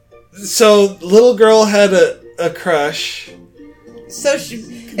old. So, little girl had a crush. So it's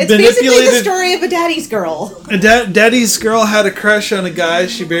basically the Manipulated- story of a daddy's girl. And Daddy's girl had a crush on a guy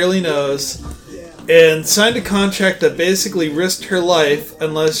she barely knows, and signed a contract that basically risked her life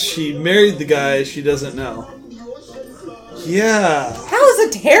unless she married the guy she doesn't know. Yeah. That was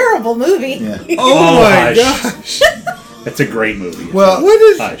a terrible movie. Yeah. Oh, Oh, my hush. gosh. It's a great movie. Well, What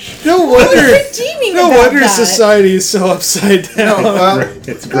is? Hush. No I was wonder. redeeming No about wonder that. society is so upside down. well,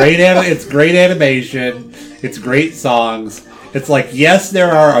 It's great. It's great animation. It's great songs. It's like, yes,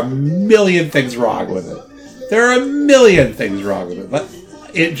 there are a million things wrong with it. There are a million things wrong with it, but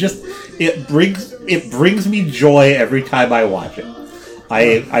it brings me joy every time I watch it.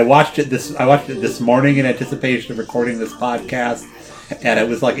 I watched it this morning in anticipation of recording this podcast, and it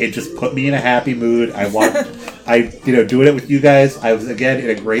was like it just put me in a happy mood. Doing it with you guys. I was again in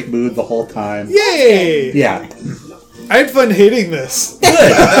a great mood the whole time. Yay! Yeah, I had fun hating this.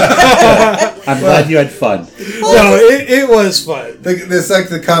 I'm glad you had fun. No, it was fun. it's like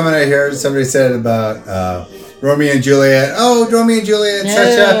the comment I heard somebody said about Romeo and Juliet. Oh, Romeo and Juliet,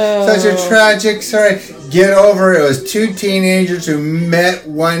 such a tragic story. Get over it. It was two teenagers who met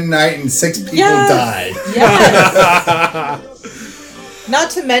one night and 6 people died. Yes.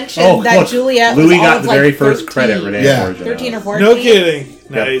 Not to mention that look, Juliet Louis was got all of the like very first 13. credit. Renee Yeah. Orgeron. 13 or 14. No kidding.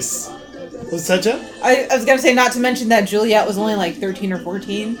 Nice. What's that, John? I was going to say, not to mention that Juliet was only like 13 or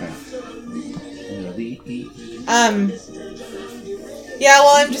 14. Yeah,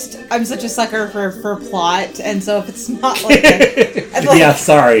 well, I'm such a sucker for plot, and so if it's not like Yeah,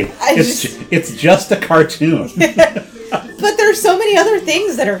 sorry. I It's just a cartoon. but there's so many other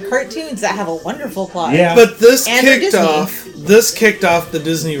things that are cartoons that have a wonderful plot. Yeah. But this And they're kicked off the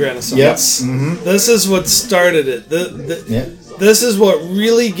Disney Renaissance. Yes. Mm-hmm. This is what started it. This is what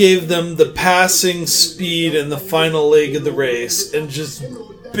really gave them the passing speed in the final leg of the race and just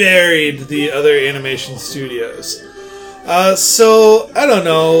buried the other animation studios. So, I don't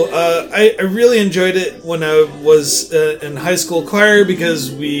know. I really enjoyed it when I was in high school choir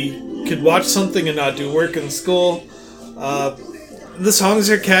because we could watch something and not do work in school. The songs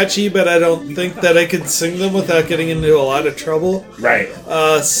are catchy, but I don't think that I could sing them without getting into a lot of trouble. Right.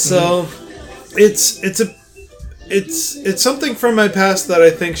 So it's something from my past that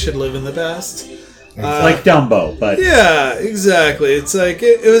I think should live in the past. It's like Dumbo, but Yeah, exactly. It's like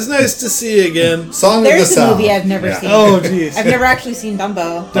it was nice to see again. Song of the There's a South. movie I've never Yeah. seen. Oh, jeez. I've never actually seen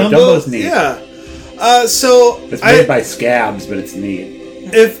Dumbo. Dumbo's neat. Yeah. So It's made by Scabs, but it's neat.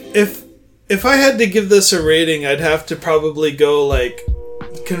 if I had to give this a rating, I'd have to probably go like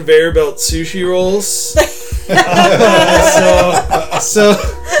conveyor belt sushi rolls. So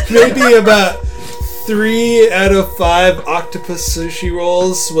maybe about 3 out of 5 octopus sushi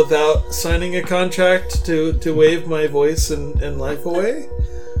rolls without signing a contract to waive my voice and life away.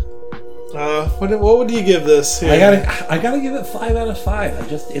 What would you give this? Here? I gotta give it 5 out of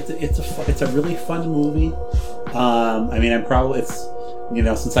 5. It's a really fun movie. I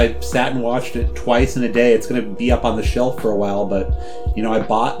mean, since I sat and watched it twice in a day, it's gonna be up on the shelf for a while. But I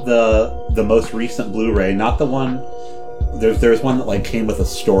bought the most recent Blu-ray, not the one there's one that like came with a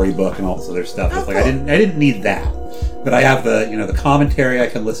storybook and all this other stuff. It's like I didn't need that, but I have the commentary I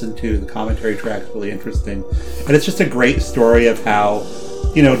can listen to. The commentary track's really interesting, and it's just a great story of how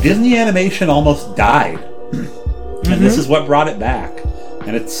Disney animation almost died, and this is what brought it back.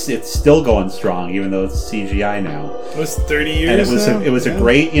 And it's still going strong, even though it's CGI now. It was 30 years. And it was a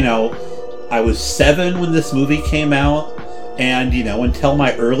great. I was 7 when this movie came out, and until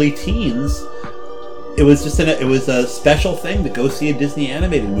my early teens, it was just it was a special thing to go see a Disney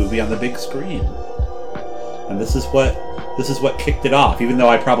animated movie on the big screen. And this is what kicked it off. Even though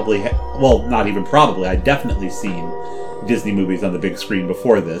I not even probably, I'd definitely seen Disney movies on the big screen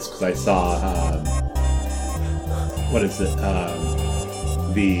before this, because I saw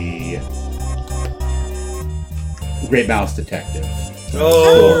the Great Mouse Detective.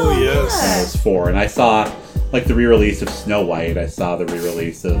 Oh, yes. When I was 4, and I saw like the re-release of Snow White. I saw the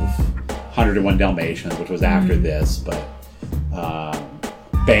re-release of 101 Dalmatians, which was after this, but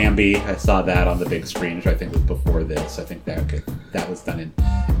Bambi, I saw that on the big screen, which I think was before this. I think that was done in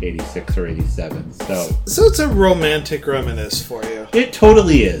 86 or 87. So it's a romantic reminisce for you. It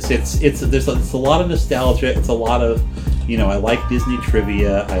totally is. It's a lot of nostalgia. It's a lot of I like Disney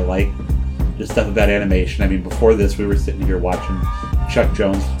trivia. I like just stuff about animation. I mean, before this, we were sitting here watching Chuck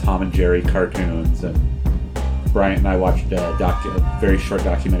Jones' Tom and Jerry cartoons, and Bryant and I watched a very short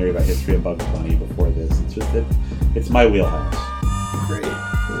documentary about history of Bugs Bunny before this. It's just it's my wheelhouse. Great,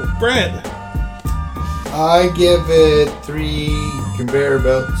 cool. Bryant, I give it 3 conveyor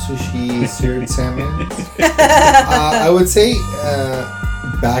belt sushi seared salmons. I would say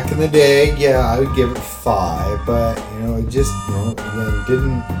back in the day, I would give it 5, but it just again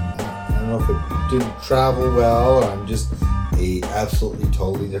didn't. I don't know if it didn't travel well, or I'm just a absolutely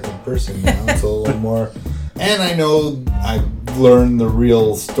totally different person now. It's a little more, and I know I've learned the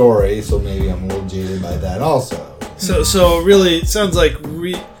real story, so maybe I'm a little jaded by that also. So really, it sounds like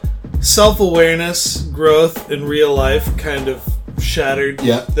self-awareness, growth in real life kind of shattered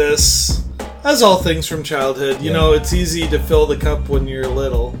this. As all things from childhood, it's easy to fill the cup when you're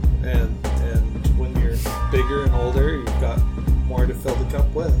little, and when you're bigger and older, you've got more to fill the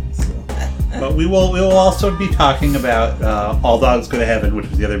cup with. So. But we will also be talking about All Dogs Go to Heaven, which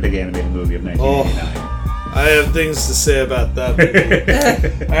was the other big animated movie of 1989. I have things to say about that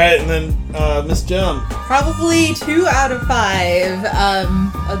movie. All right, and then Miss Jem. Probably 2 out of 5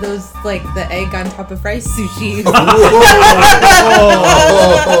 of those, like the egg on top of rice sushi.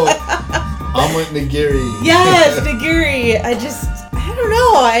 Omelet nigiri. Yes, nigiri. I don't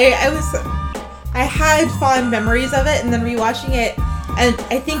know. I had fond memories of it, and then rewatching it, and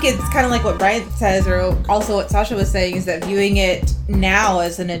I think it's kind of like what Bryant says, or also what Sasha was saying, is that viewing it now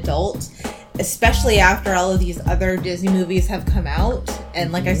as an adult, especially after all of these other Disney movies have come out,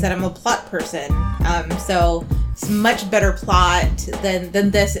 and like I said, I'm a plot person, so it's much better plot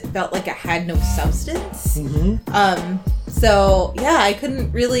than this. It felt like it had no substance. So yeah, I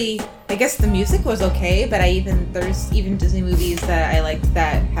couldn't really. I guess the music was okay, but there's even Disney movies that I liked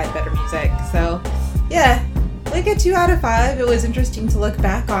that had better music. So yeah, like a 2 out of 5. It was interesting to look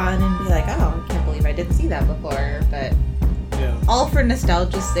back on and be like, oh, I can't believe I didn't see that before. But all for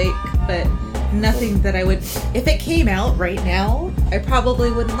nostalgia's sake, but nothing that I would. If it came out right now, I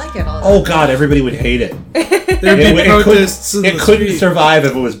probably wouldn't like it all. Oh God, everybody would hate it. There'd be protests in the It couldn't street. survive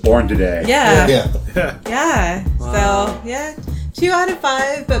if it was born today. Yeah. Wow. So yeah, 2 out of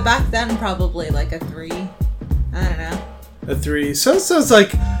 5, but back then probably like a 3. I don't know. A 3. So it sounds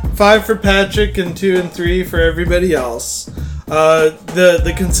like 5 for Patrick and 2 and 3 for everybody else.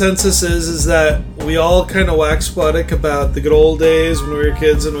 The consensus is that we all kind of wax poetic about the good old days when we were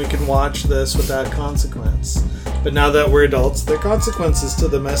kids and we can watch this without consequence. But now that we're adults, there are consequences to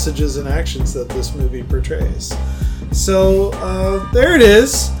the messages and actions that this movie portrays. So there it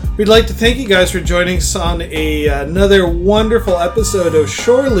is. We'd like to thank you guys for joining us on another wonderful episode of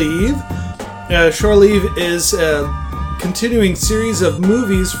Shore Leave. Shore Leave is a continuing series of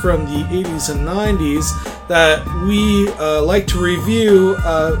movies from the 80s and 90s that we like to review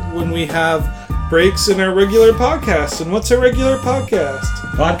when we have breaks in our regular podcast. And what's our regular podcast?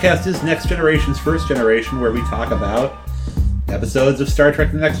 Podcast is Next Generation's First Generation, where we talk about episodes of Star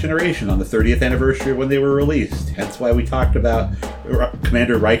Trek The Next Generation on the 30th anniversary of when they were released. Hence why we talked about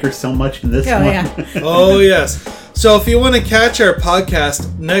Commander Riker so much in this one. Yeah. Oh, yes. So if you want to catch our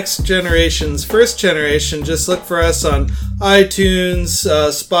podcast, Next Generation's First Generation, just look for us on iTunes,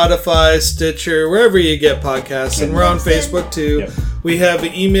 Spotify, Stitcher, wherever you get podcasts. And we're on Facebook, too. Yep. We have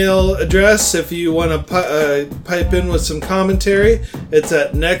an email address if you want to pipe in with some commentary. It's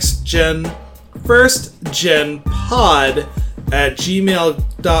at nextgenfirstgenpod at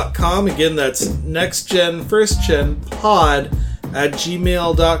gmail.com. Again, that's nextgenfirstgenpod at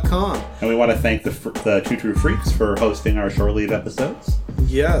gmail.com. And we want to thank the Two True Freaks for hosting our Shore Leave episodes.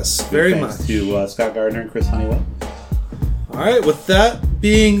 Yes, very Thanks much. to Scott Gardner and Chris Honeywell. All right, with that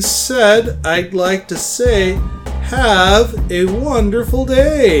being said, I'd like to say, have a wonderful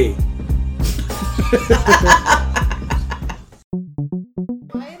day.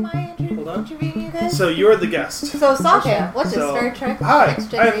 Why am I interviewing you guys? So you're the guest. So, Sasha, what is So- Star Trek Hi,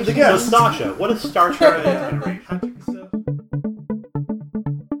 Next I am the Generation? guest. Sasha, what is Star Trek?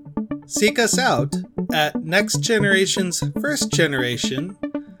 Seek us out at Next Generation's First Generation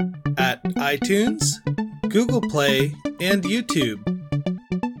at iTunes, Google Play, and YouTube.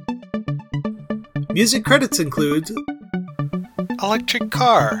 Music credits include Electric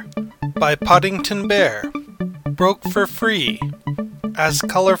Car by Poddington Bear, Broke for Free, As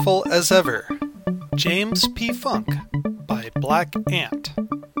Colorful as Ever, James P. Funk by Black Ant,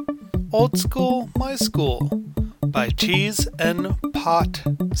 Old School, My School by Cheese and Pot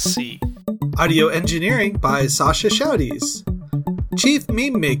C. Audio engineering by Sasha Shouties. Chief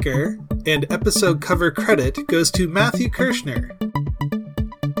Meme Maker and episode cover credit goes to Matthew Kirschner.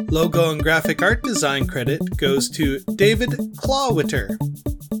 Logo and graphic art design credit goes to David Clawwitter.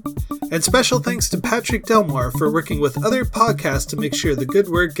 And special thanks to Patrick Delmore for working with other podcasts to make sure the good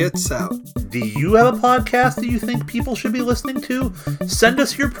word gets out. Do you have a podcast that you think people should be listening to? Send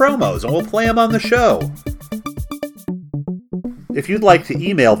us your promos and we'll play them on the show. If you'd like to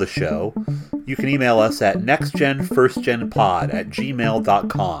email the show, you can email us at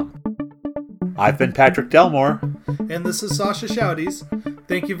nextgenfirstgenpod@gmail.com. I've been Patrick Delmore. And this is Sasha Shouties.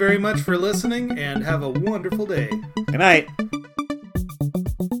 Thank you very much for listening and have a wonderful day. Good night.